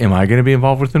 Am I going to be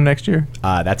involved with them next year?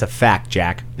 That's a fact,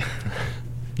 Jack.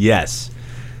 Yes.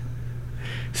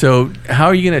 So, how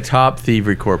are you going to top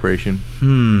Thievery Corporation?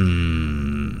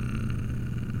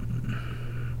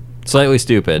 Slightly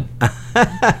stupid.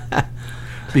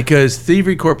 Because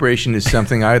Thievery Corporation is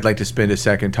something I'd like to spend a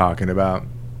second talking about.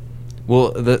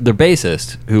 Well, their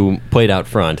bassist, who played out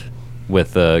front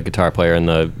with the guitar player and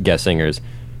the guest singers,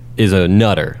 is a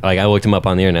nutter. Like, I looked him up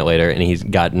on the internet later, and he's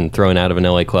gotten thrown out of an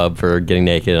LA club for getting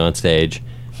naked on stage,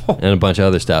 and a bunch of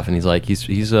other stuff. And he's like,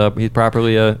 he's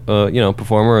properly a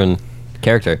performer and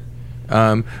character.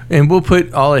 And we'll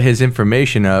put all of his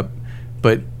information up,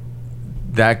 but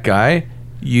that guy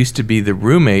used to be the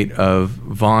roommate of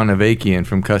Vaughn Avakian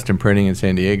from Custom Printing in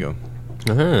San Diego.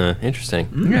 Interesting.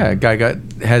 Yeah, guy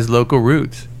has local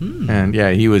roots, and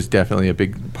yeah, he was definitely a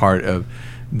big part of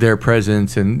their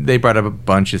presence, and they brought up a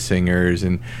bunch of singers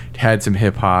and had some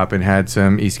hip hop and had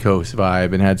some East Coast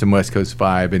vibe and had some West Coast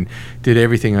vibe and did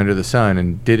everything under the sun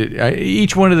and did it.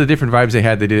 Each one of the different vibes they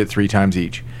had, they did it 3 times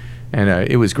each, and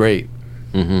it was great.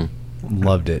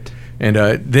 Loved it. And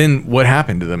then what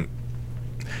happened to them?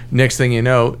 Next thing you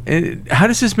know, how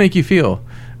does this make you feel?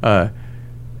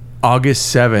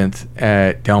 August 7th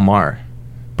at Del Mar.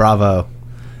 Bravo.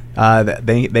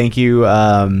 Thank you.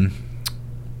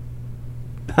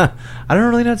 I don't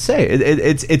really know what to say.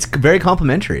 It's very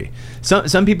complimentary.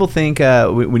 Some people think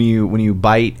when you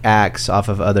bite acts off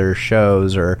of other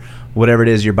shows or whatever it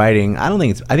is you're biting, I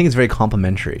think it's very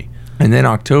complimentary. And then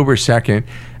October 2nd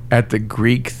at the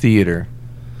Greek Theater.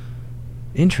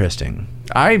 Interesting.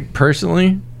 I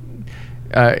personally,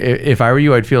 if I were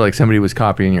you, I'd feel like somebody was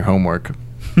copying your homework.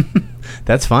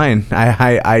 That's fine. We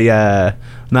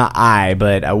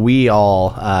all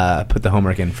put the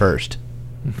homework in first.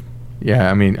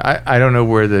 Yeah, I mean, I don't know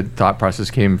where the thought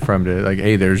process came from to like,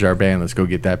 hey, there's our band, let's go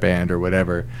get that band or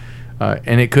whatever.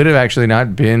 And it could have actually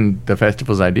not been the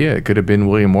festival's idea. It could have been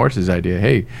William Morris's idea.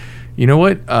 Hey, you know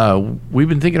what? We've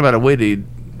been thinking about a way to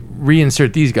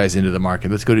reinsert these guys into the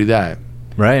market. Let's go do that.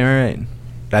 Right.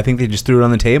 I think they just threw it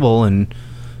on the table and,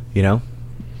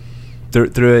 threw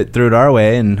it our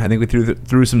way. And I think we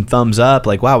threw some thumbs up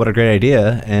like, wow, what a great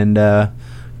idea. And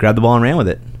grabbed the ball and ran with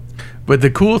it. But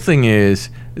the cool thing is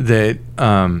that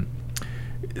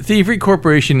Thievery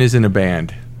Corporation isn't a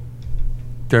band.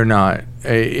 They're not.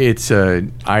 It's a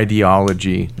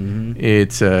ideology. Mm-hmm.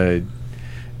 It's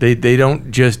they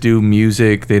don't just do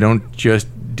music. They don't just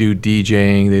do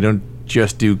DJing. They don't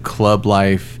just do club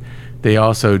life. They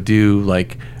also do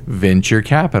like venture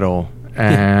capital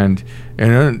and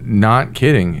not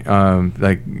kidding.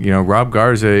 Rob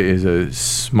Garza is a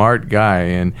smart guy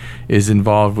and is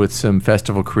involved with some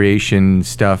festival creation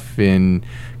stuff in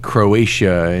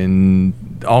Croatia and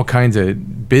all kinds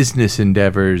of business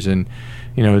endeavors. And,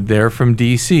 they're from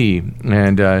DC.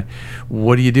 And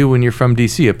what do you do when you're from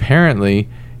DC? Apparently,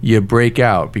 you break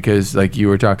out because, like you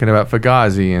were talking about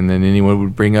Fugazi, and then anyone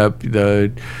would bring up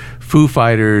the Foo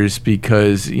Fighters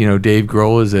because, Dave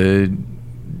Grohl is a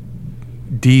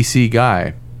DC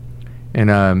guy.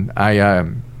 And I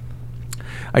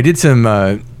did some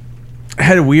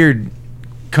had a weird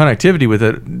connectivity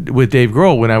with Dave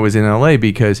Grohl when I was in LA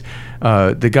because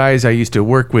the guys I used to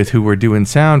work with who were doing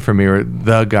sound for me, or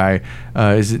the guy,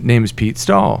 his name is Pete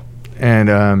Stahl,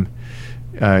 and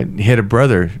he had a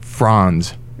brother,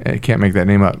 Franz. I can't make that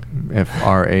name up.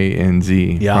 Franz.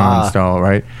 Yeah. Franz Stahl,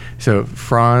 right? So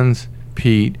Franz,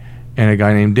 Pete, and a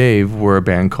guy named Dave were a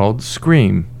band called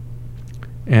Scream.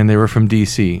 And they were from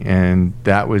DC. And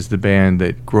that was the band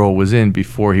that Grohl was in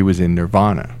before he was in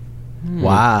Nirvana.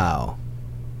 Wow.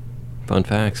 Fun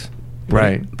facts.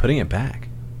 Right. Putting it back.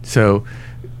 So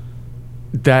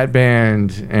that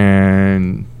band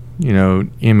and, Ian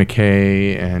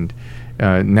McKay and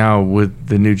now with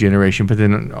the new generation, but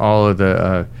then all of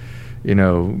the,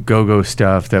 go-go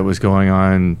stuff that was going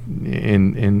on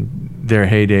in their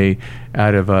heyday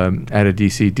out of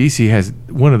DC. DC has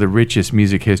one of the richest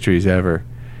music histories ever.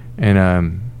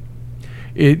 And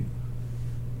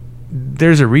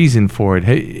there's a reason for it.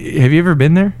 Hey, have you ever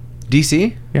been there?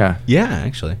 DC? Yeah. Yeah,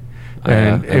 actually.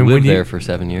 And I lived there for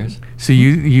 7 years. So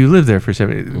you lived there for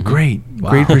 7 years. Mm-hmm.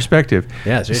 Great perspective.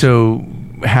 Yeah, seriously. So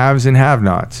haves and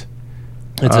have-nots.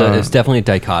 It's definitely a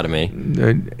dichotomy.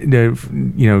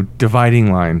 The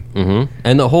dividing line. Mm-hmm.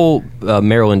 And the whole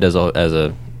Maryland as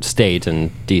a state,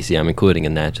 and DC I'm including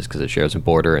in that just because it shares a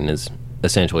border and is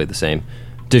essentially the same.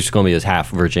 District of Columbia is half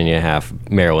Virginia, half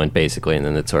Maryland, basically, and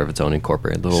then it's sort of its own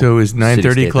incorporated little. So is 930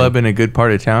 city-state Club thing. in a good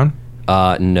part of town?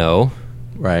 No.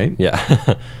 Right.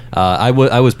 Yeah. I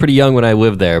was pretty young when I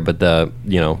lived there, but the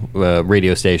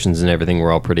radio stations and everything were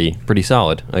all pretty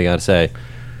solid, I gotta say.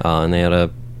 And they had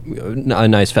a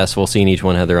nice festival scene. Each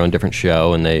one had their own different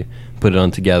show, and they put it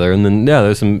on together. And then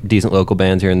there's some decent local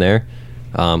bands here and there.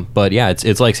 But yeah,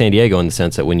 it's like San Diego in the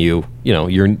sense that when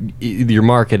your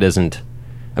market isn't.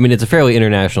 I mean, it's a fairly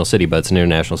international city, but it's an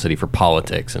international city for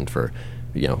politics and for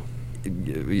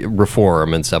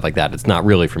reform and stuff like that. It's not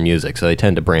really for music, so they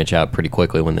tend to branch out pretty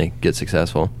quickly when they get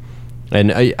successful.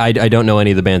 And I don't know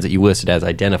any of the bands that you listed as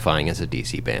identifying as a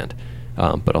DC band,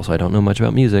 but also I don't know much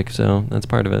about music, so that's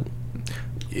part of it.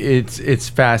 It's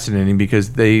fascinating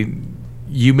because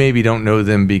you maybe don't know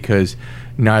them because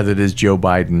neither does Joe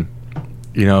Biden.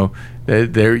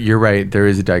 You're right. There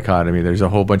is a dichotomy. There's a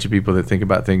whole bunch of people that think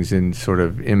about things in sort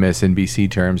of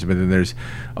MSNBC terms, but then there's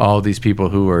all these people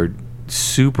who are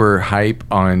super hype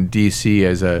on DC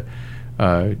as a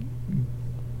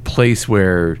place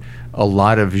where a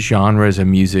lot of genres of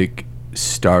music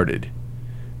started.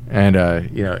 And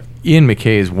Ian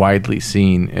McKay is widely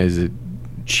seen as a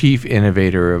chief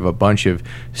innovator of a bunch of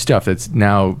stuff that's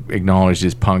now acknowledged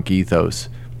as punk ethos.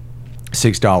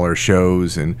 $6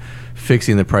 shows and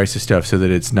fixing the price of stuff so that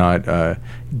it's not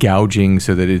gouging,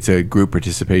 so that it's a group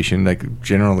participation, like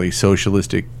generally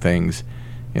socialistic things,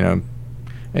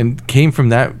 and came from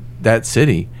that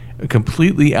city,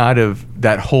 completely out of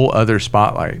that whole other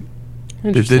spotlight.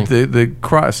 The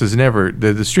cross is never,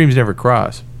 the streams never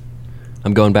cross.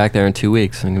 I'm going back there in 2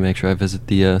 weeks. I'm gonna make sure I visit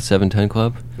the 710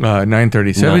 Club.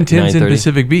 9:30. 710's in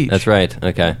Pacific Beach. That's right.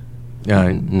 Okay.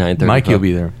 9:30. Mikey will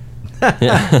be there.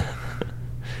 Yeah.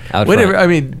 Whatever. I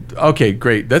mean, okay,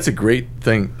 great. That's a great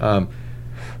thing.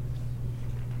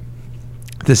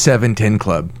 The 710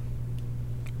 Club.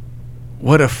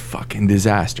 What a fucking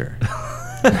disaster.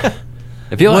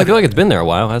 I feel like it's been there a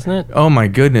while, hasn't it? Oh my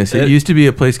goodness! It used to be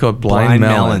a place called Blind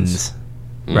Melons.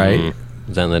 Right? Mm-hmm.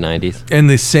 Was that in the 90s? And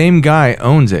the same guy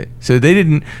owns it. So they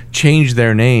didn't change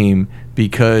their name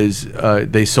because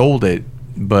they sold it,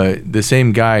 but the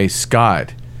same guy,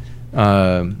 Scott,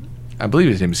 I believe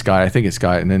his name is Scott. I think it's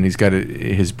Scott. And then he's got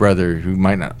his brother who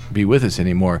might not be with us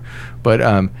anymore.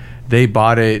 But they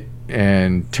bought it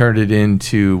and turned it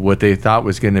into what they thought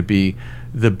was going to be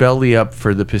the belly up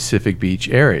for the Pacific Beach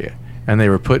area. And they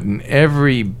were putting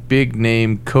every big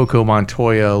name Coco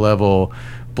Montoya level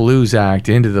blues act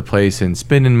into the place and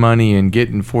spending money and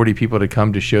getting 40 people to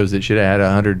come to shows that should have had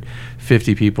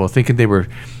 150 people, thinking they were,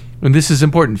 and this is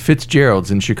important,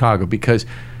 Fitzgerald's in Chicago, because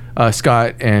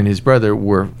Scott and his brother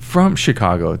were from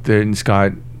Chicago. Then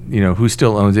Scott, who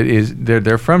still owns it,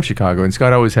 they're from Chicago, and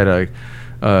Scott always had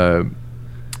a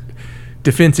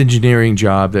defense engineering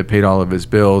job that paid all of his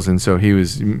bills, and so he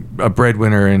was a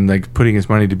breadwinner and like putting his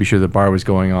money to be sure the bar was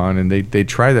going on, and they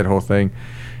tried that whole thing,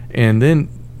 and then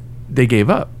they gave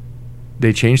up.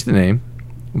 They changed the name.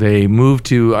 They moved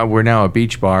to we're now a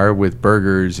beach bar with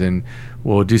burgers, and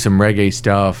we'll do some reggae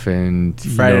stuff and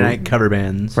Friday night cover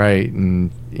bands, right?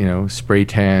 And spray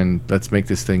tan. Let's make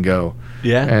this thing go.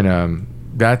 Yeah. And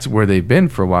that's where they've been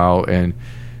for a while, and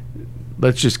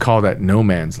let's just call that no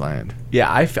man's land. Yeah,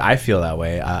 I feel that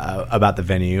way about the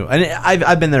venue, and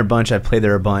I've been there a bunch. I've played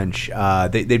there a bunch.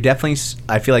 They've definitely,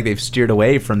 I feel like they've steered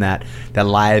away from that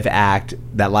live act,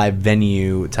 that live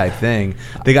venue type thing.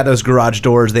 They got those garage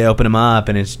doors. They open them up,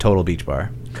 and it's total beach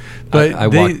bar. But I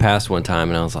walked past one time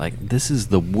and I was like, "This is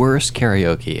the worst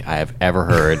karaoke I have ever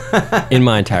heard in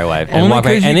my entire life." And, Only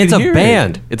 'cause you and it's could a hear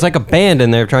band. it. It's like a band,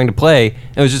 and they're trying to play.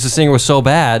 And it was just the singer was so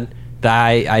bad that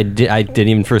I didn't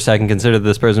even for a second consider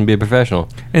this person to be a professional.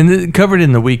 And covered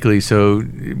in the weekly, so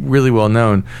really well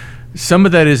known. Some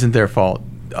of that isn't their fault.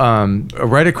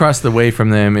 Right across the way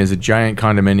from them is a giant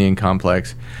condominium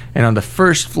complex, and on the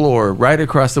first floor, right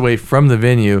across the way from the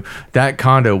venue, that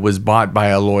condo was bought by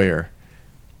a lawyer.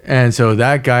 And so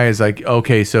that guy is like,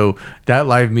 okay, so that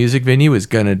live music venue is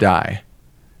gonna die,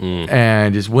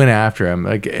 and just went after him.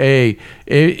 Like,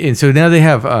 and so now they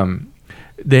have a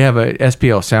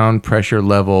SPL sound pressure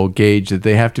level gauge that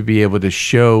they have to be able to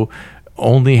show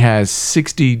only has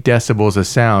 60 decibels of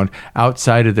sound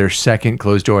outside of their second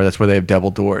closed door. That's where they have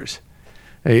double doors.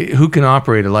 Who can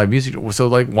operate a live music? So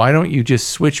like, why don't you just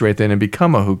switch right then and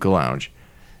become a hookah lounge?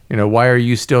 Why are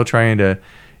you still trying to,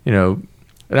 and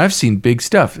I've seen big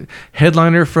stuff.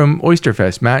 Headliner from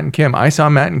Oysterfest, Matt and Kim. I saw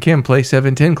Matt and Kim play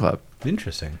 710 Club.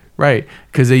 Interesting. Right.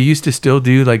 Because they used to still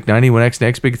do like 91X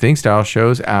Next Big Thing style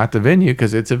shows at the venue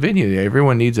because it's a venue.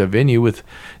 Everyone needs a venue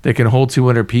that can hold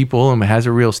 200 people and has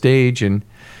a real stage and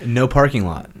no parking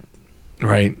lot.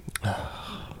 Right.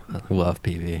 I love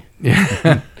PV.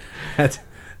 Yeah.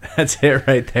 That's it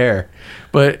right there.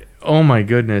 But oh my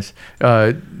goodness,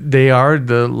 they are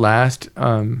the last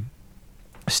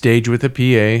stage with a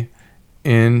PA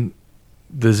in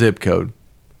the zip code.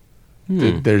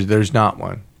 There's not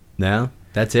one. No,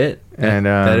 that's it. And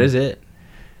that is it.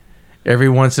 Every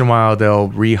once in a while, they'll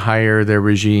rehire their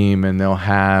regime and they'll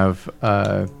have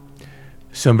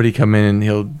somebody come in and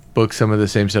he'll book some of the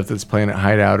same stuff that's playing at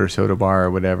Hideout or Soda Bar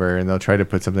or whatever, and they'll try to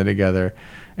put something together.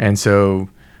 And so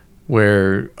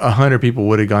where 100 people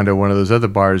would have gone to one of those other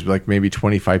bars, like maybe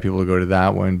 25 people will go to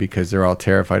that one because they're all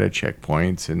terrified of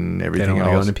checkpoints and everything else. They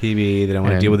don't want to go into PB. They don't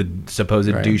want to deal with the supposed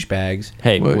douchebags.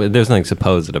 Hey, there's nothing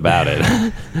supposed about it.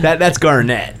 That's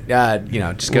Garnett.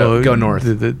 Just go north.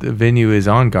 The venue is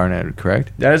on Garnett,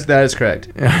 correct? That is correct.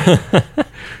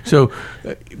 So,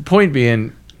 point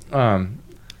being,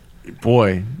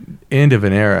 boy, end of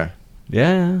an era.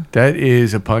 Yeah. That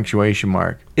is a punctuation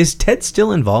mark. Is Ted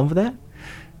still involved with that?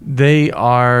 They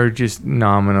are just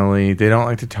nominally. They don't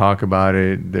like to talk about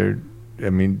it. They're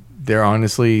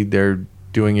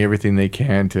doing everything they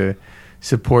can to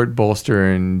support,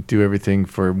 bolster, and do everything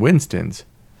for Winston's.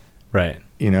 Right.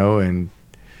 And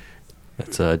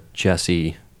that's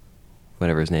Jesse,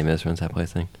 whatever his name is, runs that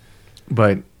place thing.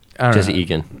 But I don't Jesse know.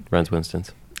 Egan runs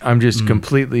Winston's. I'm just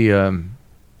completely.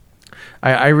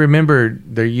 I remember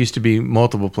there used to be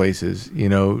multiple places.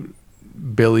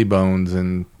 Billy Bones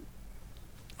and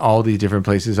all these different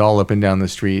places all up and down the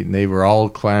street, and they were all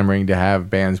clamoring to have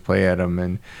bands play at them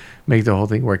and make the whole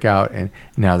thing work out, and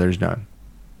now there's none.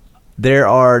 There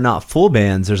are not full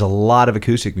bands. There's a lot of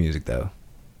acoustic music though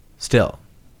still,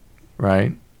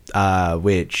 right?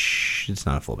 Which it's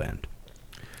not a full band.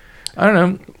 I don't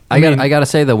know. I gotta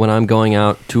say though, when I'm going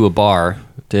out to a bar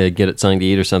to get something to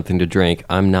eat or something to drink,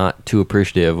 I'm not too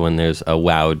appreciative when there's a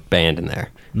loud band in there.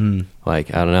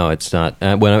 Like, I don't know, it's not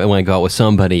when I go out with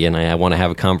somebody and I want to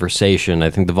have a conversation, I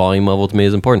think the volume level to me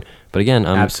is important. But again,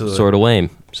 I'm sort of lame,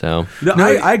 so no,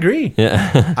 I agree.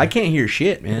 Yeah. I can't hear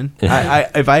shit, man.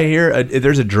 If I hear if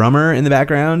there's a drummer in the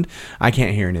background, I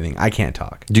can't hear anything. I can't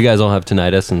talk. Do you guys all have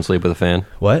tinnitus and sleep with a fan?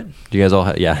 What? Do you guys all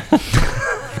have? Yeah.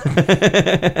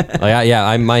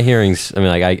 My hearings.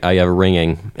 I have a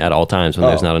ringing at all times when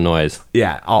there's not a noise.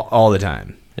 Yeah, all the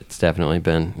time. It's definitely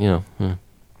been,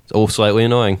 it's slightly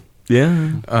annoying.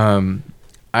 Yeah.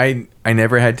 I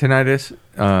never had tinnitus.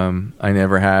 I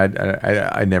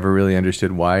never really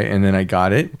understood why, and then I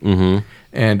got it. Mm-hmm.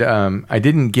 And I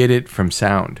didn't get it from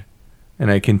sound, and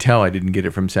I can tell I didn't get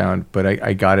it from sound, but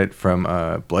I got it from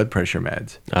blood pressure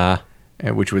meds,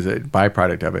 which was a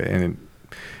byproduct of it.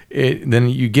 And then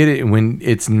you get it when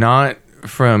it's not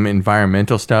from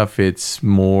environmental stuff; it's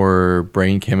more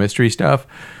brain chemistry stuff.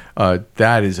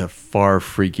 That is a far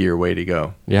freakier way to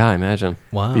go. Yeah, I imagine.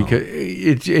 Wow. Because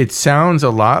it sounds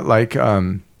a lot like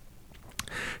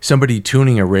somebody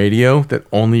tuning a radio that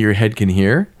only your head can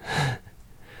hear,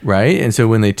 right? And so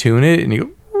when they tune it and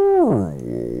you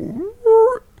go,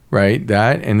 right,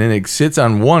 that, and then it sits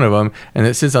on one of them, and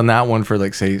it sits on that one for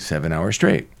like, say, 7 hours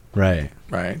straight. Right.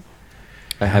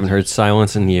 I haven't heard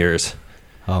silence in years.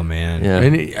 Oh, man. Yeah.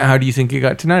 And how do you think you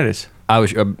got tinnitus? I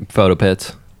was photo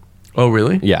pits. Oh,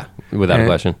 really? Yeah, without a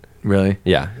question. Really?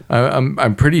 Yeah.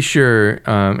 I'm pretty sure,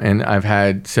 and I've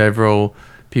had several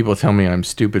people tell me I'm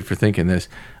stupid for thinking this.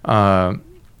 I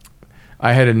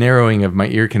had a narrowing of my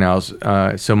ear canals,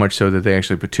 so much so that they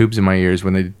actually put tubes in my ears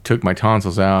when they took my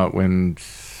tonsils out when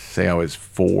say I was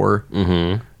 4.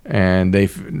 Mm-hmm. And they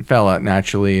fell out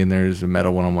naturally, and there's a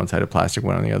metal one on one side, a plastic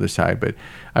one on the other side. But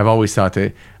I've always thought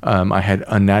that I had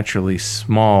unnaturally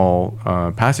small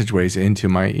passageways into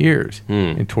my ears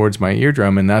and towards my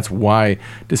eardrum. And that's why,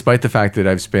 despite the fact that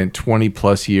I've spent 20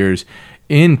 plus years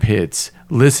in pits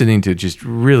listening to just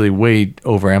really way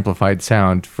over amplified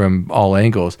sound from all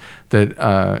angles, that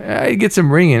I get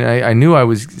some ringing. I knew I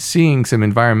was seeing some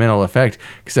environmental effect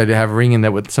because I'd have ringing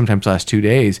that would sometimes last 2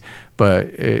 days, but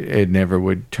it never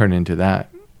would turn into that.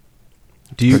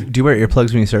 Do you wear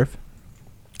earplugs when you surf?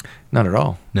 Not at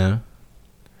all. No.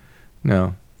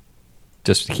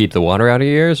 Just to keep the water out of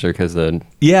your ears, or because the...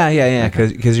 Yeah.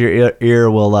 Because your ear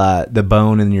will, the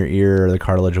bone in your ear, or the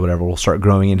cartilage or whatever, will start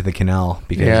growing into the canal.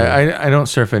 Because I don't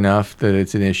surf enough that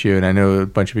it's an issue, and I know a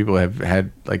bunch of people have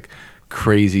had like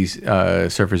crazy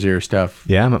surfer's ear stuff.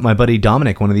 Yeah, my buddy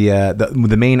Dominic, one of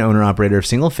the main owner operator of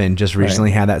Single Fin, just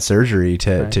recently had that surgery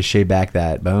to shave back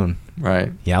that bone.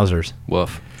 Right. Yowzers.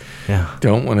 Woof. Yeah.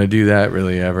 Don't want to do that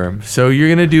really ever. So you're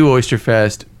gonna do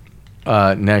Oysterfest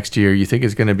next year. You think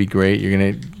it's gonna be great? You're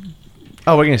gonna...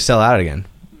 Oh, we're gonna sell out again.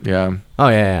 Yeah. Oh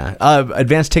yeah.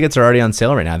 Advanced tickets are already on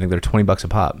sale right now. I think they're $20 a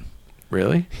pop.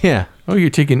 Really? Yeah. Oh, you're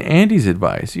taking Andy's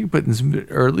advice. You're putting some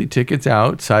early tickets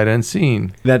out, sight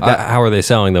unseen. How are they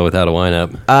selling, though, without a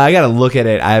lineup? I got to look at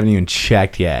it. I haven't even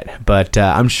checked yet. But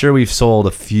I'm sure we've sold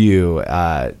a few,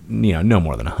 no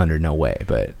more than 100, no way.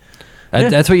 But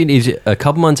that's what you need. A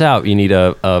couple months out, you need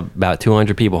about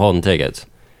 200 people holding tickets.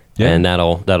 Yeah. And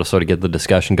that'll sort of get the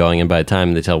discussion going. And by the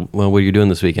time they tell, well, what are you doing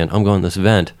this weekend? I'm going to this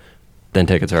event. Then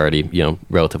tickets are already,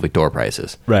 relatively door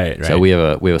prices. Right. So we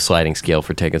have a sliding scale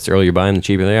for tickets. The earlier you buy them, the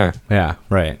cheaper they are. Yeah,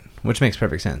 right. Which makes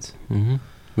perfect sense. Mm-hmm.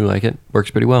 We like it.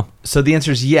 Works pretty well. So the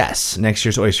answer is yes. Next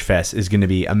year's Oysterfest is going to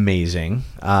be amazing.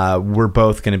 We're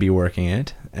both going to be working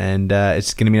it. And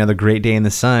it's going to be another great day in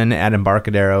the sun at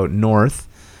Embarcadero North.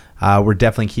 We're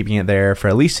definitely keeping it there for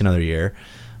at least another year.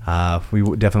 We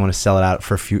definitely want to sell it out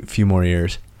for a few more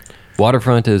years.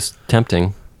 Waterfront is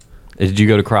tempting. Did you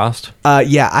go to Crossed?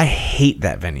 Yeah, I hate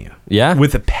that venue. Yeah?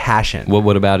 With a passion.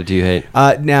 What about it do you hate?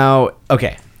 Now,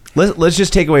 okay. Let's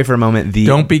just take away for a moment the...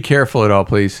 Don't be careful at all,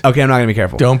 please. Okay, I'm not going to be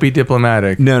careful. Don't be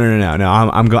diplomatic. No.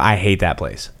 I hate that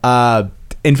place.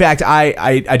 In fact,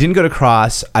 I didn't go to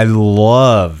Cross. I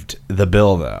loved the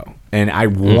bill, though. And I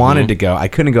wanted to go. I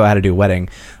couldn't go. I had to do a wedding.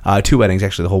 2 weddings,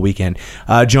 actually, the whole weekend.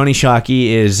 Johnny Shockey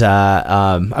is...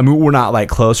 we're not, like,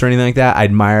 close or anything like that. I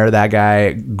admire that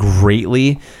guy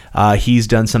greatly. He's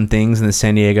done some things in the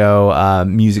San Diego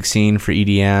music scene for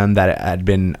EDM that had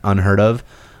been unheard of.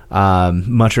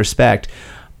 Much respect.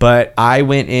 But I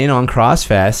went in on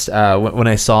CrossFest when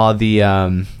I saw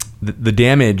the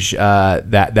damage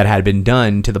that had been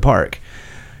done to the park.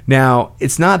 Now,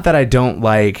 it's not that I don't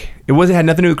like... It had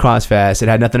nothing to do with CrossFest. It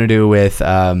had nothing to do with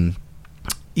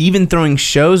even throwing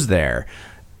shows there.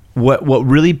 What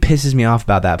really pisses me off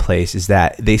about that place is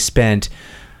that they spent...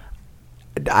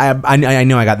 I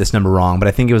know I got this number wrong, but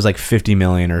I think it was like $50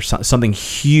 million or something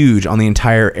huge on the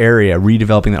entire area,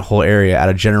 redeveloping that whole area out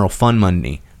of general fund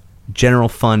money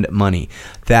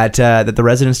that the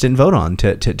residents didn't vote on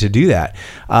to do that.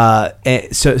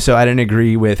 So I didn't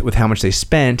agree with how much they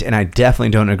spent, and I definitely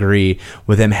don't agree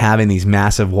with them having these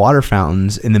massive water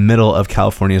fountains in the middle of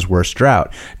California's worst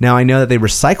drought. Now, I know that they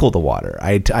recycle the water.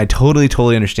 I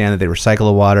totally understand that they recycle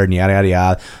the water and yada, yada,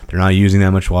 yada. They're not using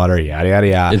that much water, yada, yada,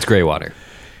 yada. It's gray water.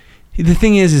 The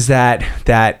thing is that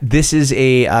this is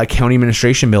a county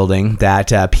administration building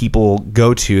that people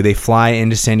go to. They fly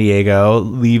into San Diego,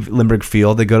 leave Lindbergh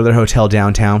Field, they go to their hotel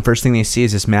downtown. First thing they see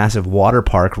is this massive water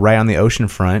park right on the ocean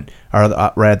front, or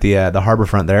right at the harbor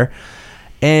front there.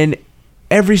 And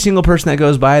every single person that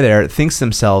goes by there thinks to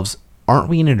themselves, aren't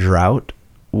we in a drought?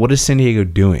 What is San Diego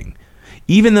doing?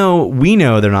 Even though we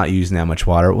know they're not using that much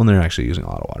water. Well, they're actually using a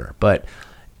lot of water. But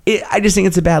I just think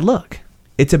it's a bad look.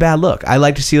 It's a bad look. I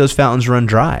like to see those fountains run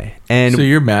dry. And so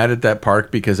you're mad at that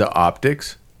park because of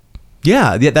optics?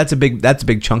 Yeah, that's a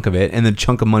big chunk of it, and the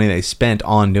chunk of money they spent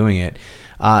on doing it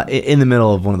in the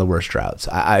middle of one of the worst droughts.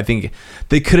 I think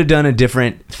they could have done a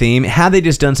different theme. Had they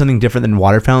just done something different than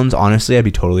water fountains, honestly, I'd be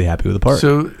totally happy with the park.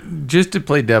 So just to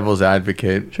play devil's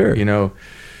advocate, sure.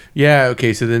 Yeah,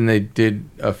 okay, so then they did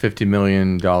a $50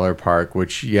 million park,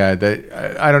 which, I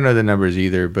don't know the numbers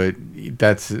either, but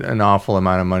that's an awful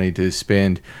amount of money to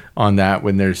spend on that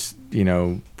when there's,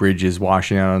 bridges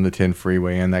washing out on the 10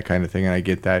 freeway and that kind of thing, and I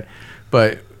get that.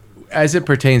 But as it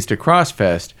pertains to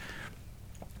CrossFest,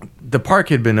 the park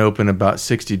had been open about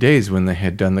 60 days when they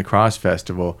had done the Cross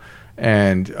Festival,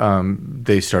 and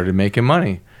they started making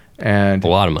money. And a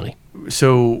lot of money.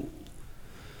 So...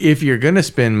 if you're going to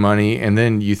spend money and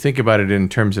then you think about it in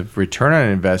terms of return on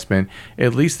investment,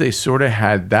 at least they sort of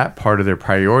had that part of their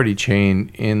priority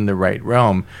chain in the right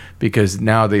realm, because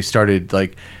now they started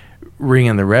like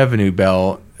ringing the revenue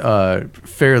bell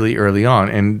fairly early on.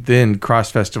 And then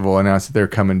Cross Festival announced that they're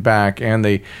coming back, and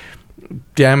they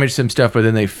damaged some stuff, but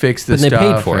then they fixed the stuff. And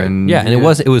they paid for it. Yeah, and it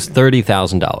was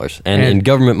 $30,000. And in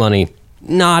government money,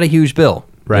 not a huge bill.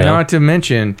 Right. Not to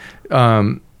mention,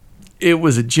 it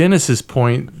was a genesis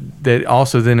point that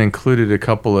also then included a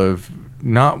couple of,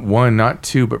 not one, not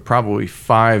two, but probably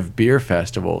 5 beer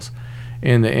festivals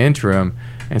in the interim.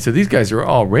 And so these guys are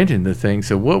all renting the thing.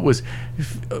 So let's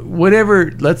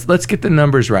get the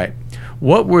numbers right.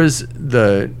 What was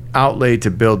the outlay to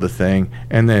build the thing?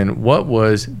 And then what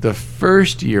was the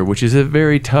first year, which is a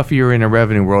very tough year in a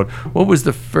revenue world, what was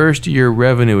the first year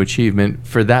revenue achievement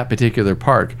for that particular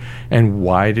park? And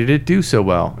why did it do so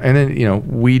well? And then,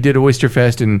 we did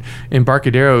Oysterfest, and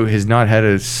Embarcadero has not had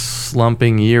a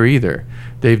slumping year either.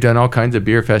 They've done all kinds of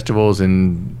beer festivals,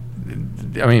 and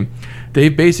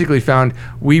they've basically found,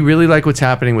 we really like what's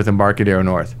happening with Embarcadero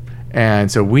North,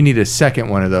 and so we need a second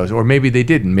one of those. Or maybe they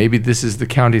didn't. Maybe this is the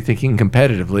county thinking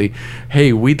competitively,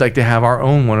 hey, we'd like to have our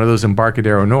own one of those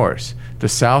Embarcadero Norths. The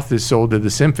South is sold to the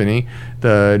Symphony.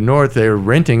 The North, they're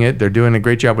renting it. They're doing a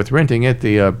great job with renting it.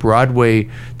 The Broadway,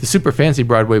 the super fancy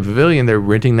Broadway Pavilion, they're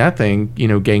renting that thing,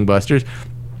 gangbusters.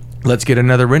 Let's get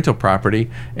another rental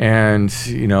property, and,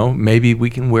 maybe we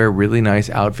can wear really nice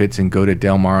outfits and go to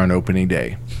Del Mar on opening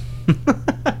day.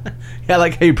 Yeah, I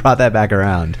like how you brought that back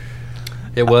around.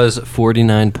 It was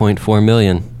 $49.4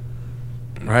 million.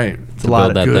 Right. It's a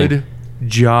lot of good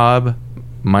job,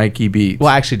 Mikey Beats. Well,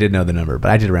 I actually did know the number,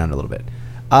 but I did round a little bit.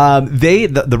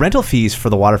 The rental fees for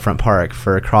the waterfront park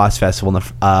for a Cross Festival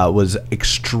was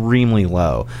extremely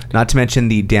low. Not to mention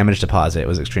the damage deposit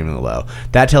was extremely low.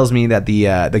 That tells me that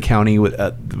the county,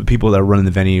 the people that are running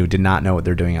the venue, did not know what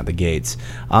they're doing at the gates.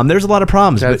 There's a lot of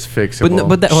problems. That's fixable.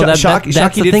 But that's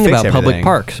the thing about public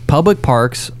parks. Public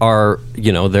parks are,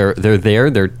 they're there.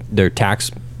 They're tax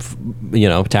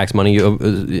money.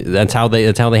 That's how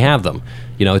they have them.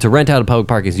 To rent out a public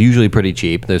park is usually pretty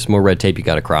cheap. There's more red tape you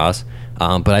got to cross.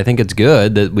 But I think it's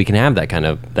good that we can have that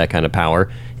kind of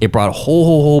power. It brought a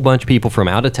whole bunch of people from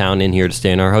out of town in here to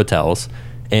stay in our hotels,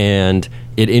 and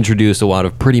it introduced a lot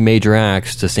of pretty major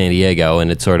acts to San Diego,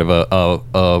 and it's sort of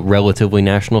a relatively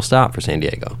national stop for San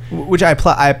Diego. Which I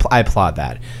applaud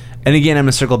that. And again, I'm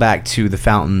going to circle back to the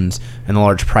fountains and the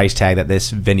large price tag that this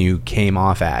venue came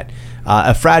off at.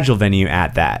 A fragile venue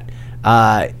at that.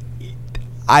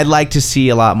 I'd like to see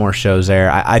a lot more shows there.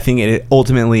 I think it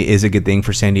ultimately is a good thing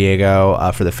for San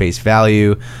Diego, for the face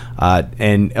value,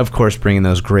 and of course bringing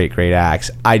those great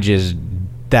acts.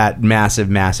 That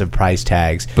massive price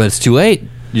tags. But it's too late. You're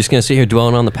just gonna sit here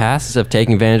dwelling on the past instead of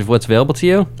taking advantage of what's available to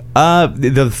you.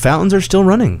 The fountains are still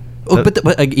running.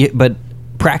 But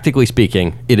practically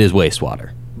speaking, it is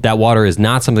wastewater. That water is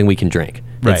not something we can drink.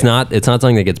 Right. It's not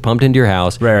something that gets pumped into your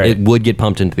house. Right. It would get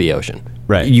pumped into the ocean.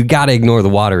 Right. You got to ignore the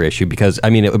water issue, because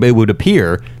it would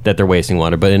appear that they're wasting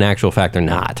water, but in actual fact they're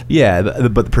not. Yeah,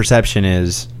 but the perception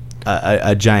is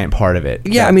a giant part of it.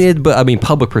 Yeah,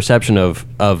 public perception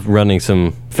of running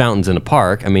some fountains in a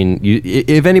park.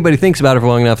 If anybody thinks about it for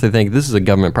long enough, they think this is a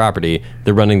government property.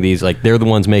 They're running these, they're the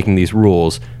ones making these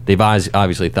rules. They've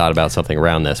obviously thought about something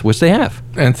around this, which they have.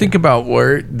 And think about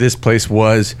where this place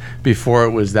was before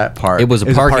it was that park. It was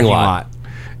a parking lot.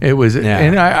 It was, yeah.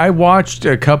 And I watched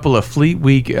a couple of Fleet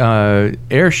Week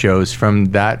air shows from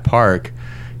that park,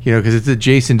 because it's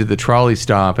adjacent to the trolley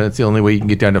stop, and it's the only way you can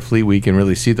get down to Fleet Week and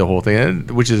really see the whole thing,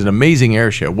 which is an amazing air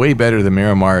show, way better than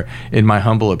Miramar, in my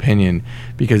humble opinion,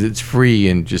 because it's free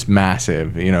and just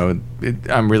massive.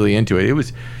 I'm really into it. It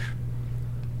was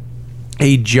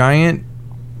a giant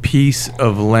piece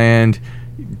of land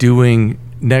doing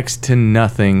next to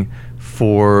nothing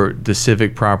for the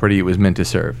civic property it was meant to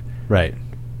serve. Right.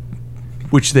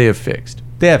 Which they have fixed.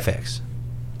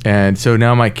 And so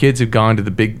now my kids have gone to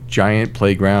the big giant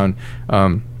playground.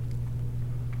 All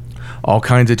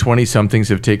kinds of 20-somethings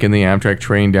have taken the Amtrak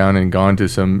train down and gone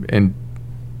to and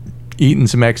eaten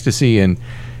some ecstasy and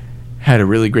had a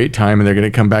really great time, and they're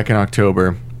going to come back in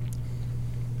October.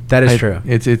 That is true.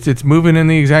 It's moving in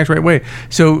the exact right way.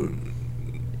 So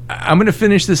I'm going to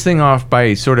finish this thing off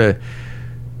by sort of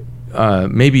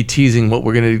maybe teasing what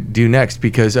we're going to do next,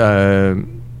 because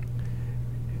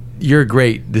you're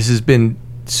great. This has been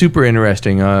super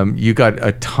interesting. You got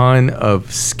a ton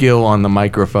of skill on the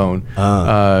microphone.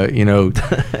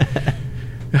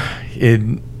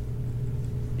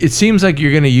 It seems like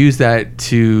you're going to use that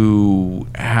to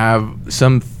have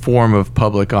some form of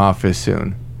public office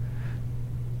soon.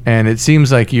 And it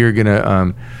seems like you're going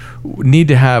to need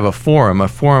to have a forum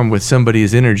with somebody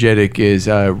as energetic as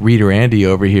Reader Andy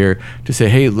over here to say,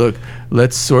 hey, look,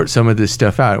 let's sort some of this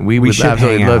stuff out. We would should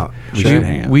absolutely hang love out. We should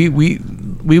hang out.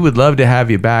 We would love to have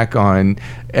you back on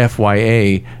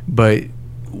FYA, but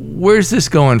where's this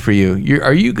going for you?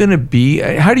 Are you going to be,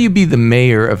 how do you be the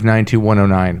mayor of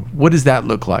 92109? What does that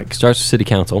look like? Starts with city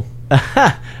council.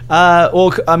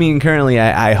 Well, I mean, currently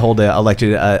I hold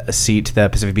elected a seat to the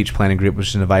Pacific Beach Planning Group, which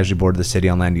is an advisory board of the city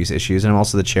on land use issues, and I'm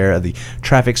also the chair of the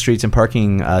Traffic, Streets, and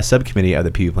Parking subcommittee of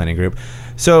the PB Planning Group.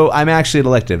 So I'm actually an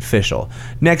elected official.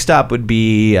 Next up would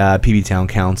be PB Town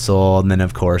Council, and then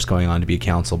of course going on to be a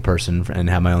council person and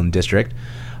have my own district.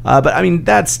 But I mean,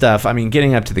 that stuff, I mean,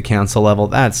 getting up to the council level,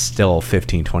 that's still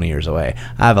 15, 20 years away.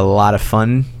 I have a lot of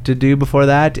fun to do before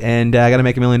that, and I got to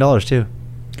make $1 million too.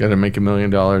 Got to make $1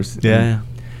 million. Yeah.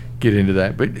 Get into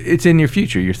that. But it's in your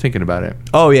future. You're thinking about it.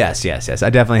 Oh, yes. I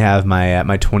definitely have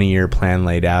my 20-year plan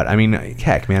laid out. I mean,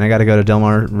 heck, man, I got to go to Del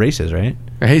Mar races, right?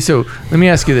 Hey, so let me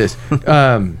ask you this.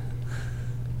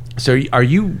 So are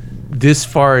you this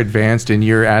far advanced in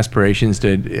your aspirations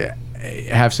to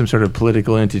have some sort of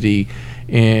political entity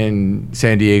in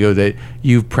San Diego that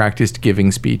you've practiced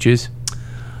giving speeches?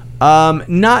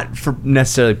 Not for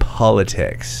necessarily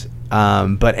politics,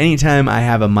 but anytime I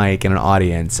have a mic and an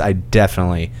audience, I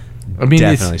definitely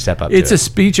step up. It's a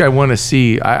speech I want to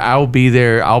see. I'll be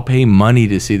there. I'll pay money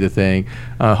to see the thing.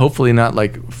 Hopefully not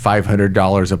like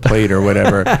 $500 a plate or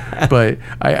whatever. But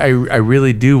I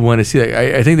really do want to see that.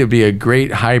 I think there'd be a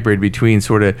great hybrid between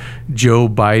sort of Joe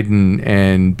Biden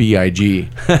and BIG.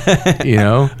 You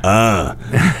know?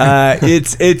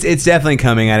 It's definitely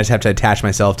coming. I just have to attach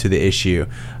myself to the issue.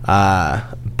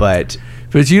 But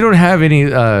you don't have any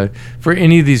for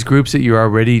any of these groups that you're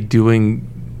already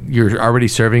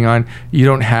serving on. You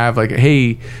don't have like,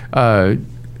 hey,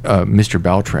 Mr.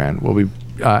 Beltran will be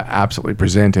absolutely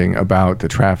presenting about the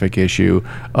traffic issue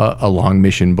along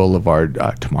Mission Boulevard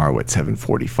tomorrow at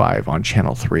 7:45 on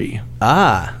Channel 3.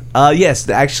 Yes,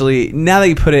 actually, now that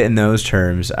you put it in those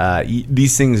terms,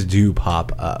 these things do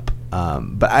pop up.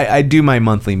 But I do my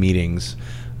monthly meetings,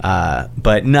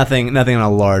 but nothing on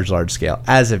a large scale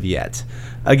as of yet.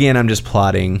 Again, I'm just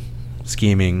plotting,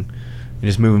 scheming, and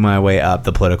just moving my way up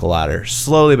the political ladder,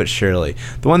 slowly but surely.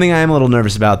 The one thing I am a little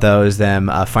nervous about, though, is them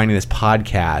finding this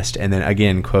podcast and then,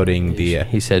 again, quoting the...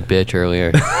 He said bitch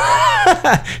earlier.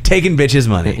 Taking bitches'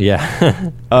 money. Yeah.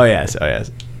 Oh, yes.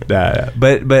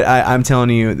 But I'm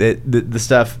telling you that the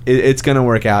stuff, it's going to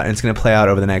work out, and it's going to play out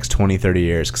over the next 20, 30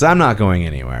 years, because I'm not going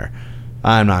anywhere.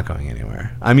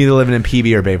 I'm either living in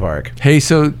PB or Bay Park. Hey,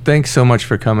 so thanks so much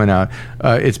for coming out.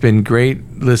 It's been great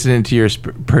listening to your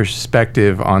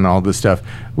perspective on all this stuff.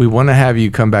 We want to have you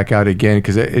come back out again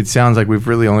because it sounds like we've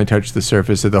really only touched the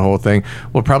surface of the whole thing.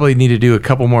 We'll probably need to do a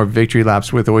couple more victory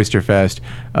laps with Oysterfest.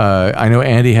 I know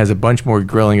Andy has a bunch more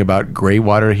grilling about gray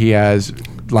water he has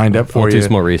lined up for you. Do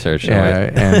some more research.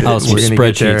 And we're some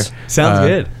spreadsheets. Sounds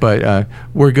good. But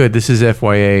we're good. This is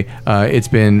FYA. It's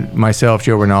been myself,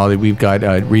 Joe Rinaldi. We've got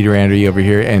Reader Andrew over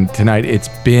here. And tonight it's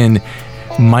been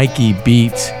Mikey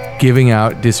Beats giving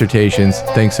out dissertations.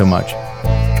 Thanks so much.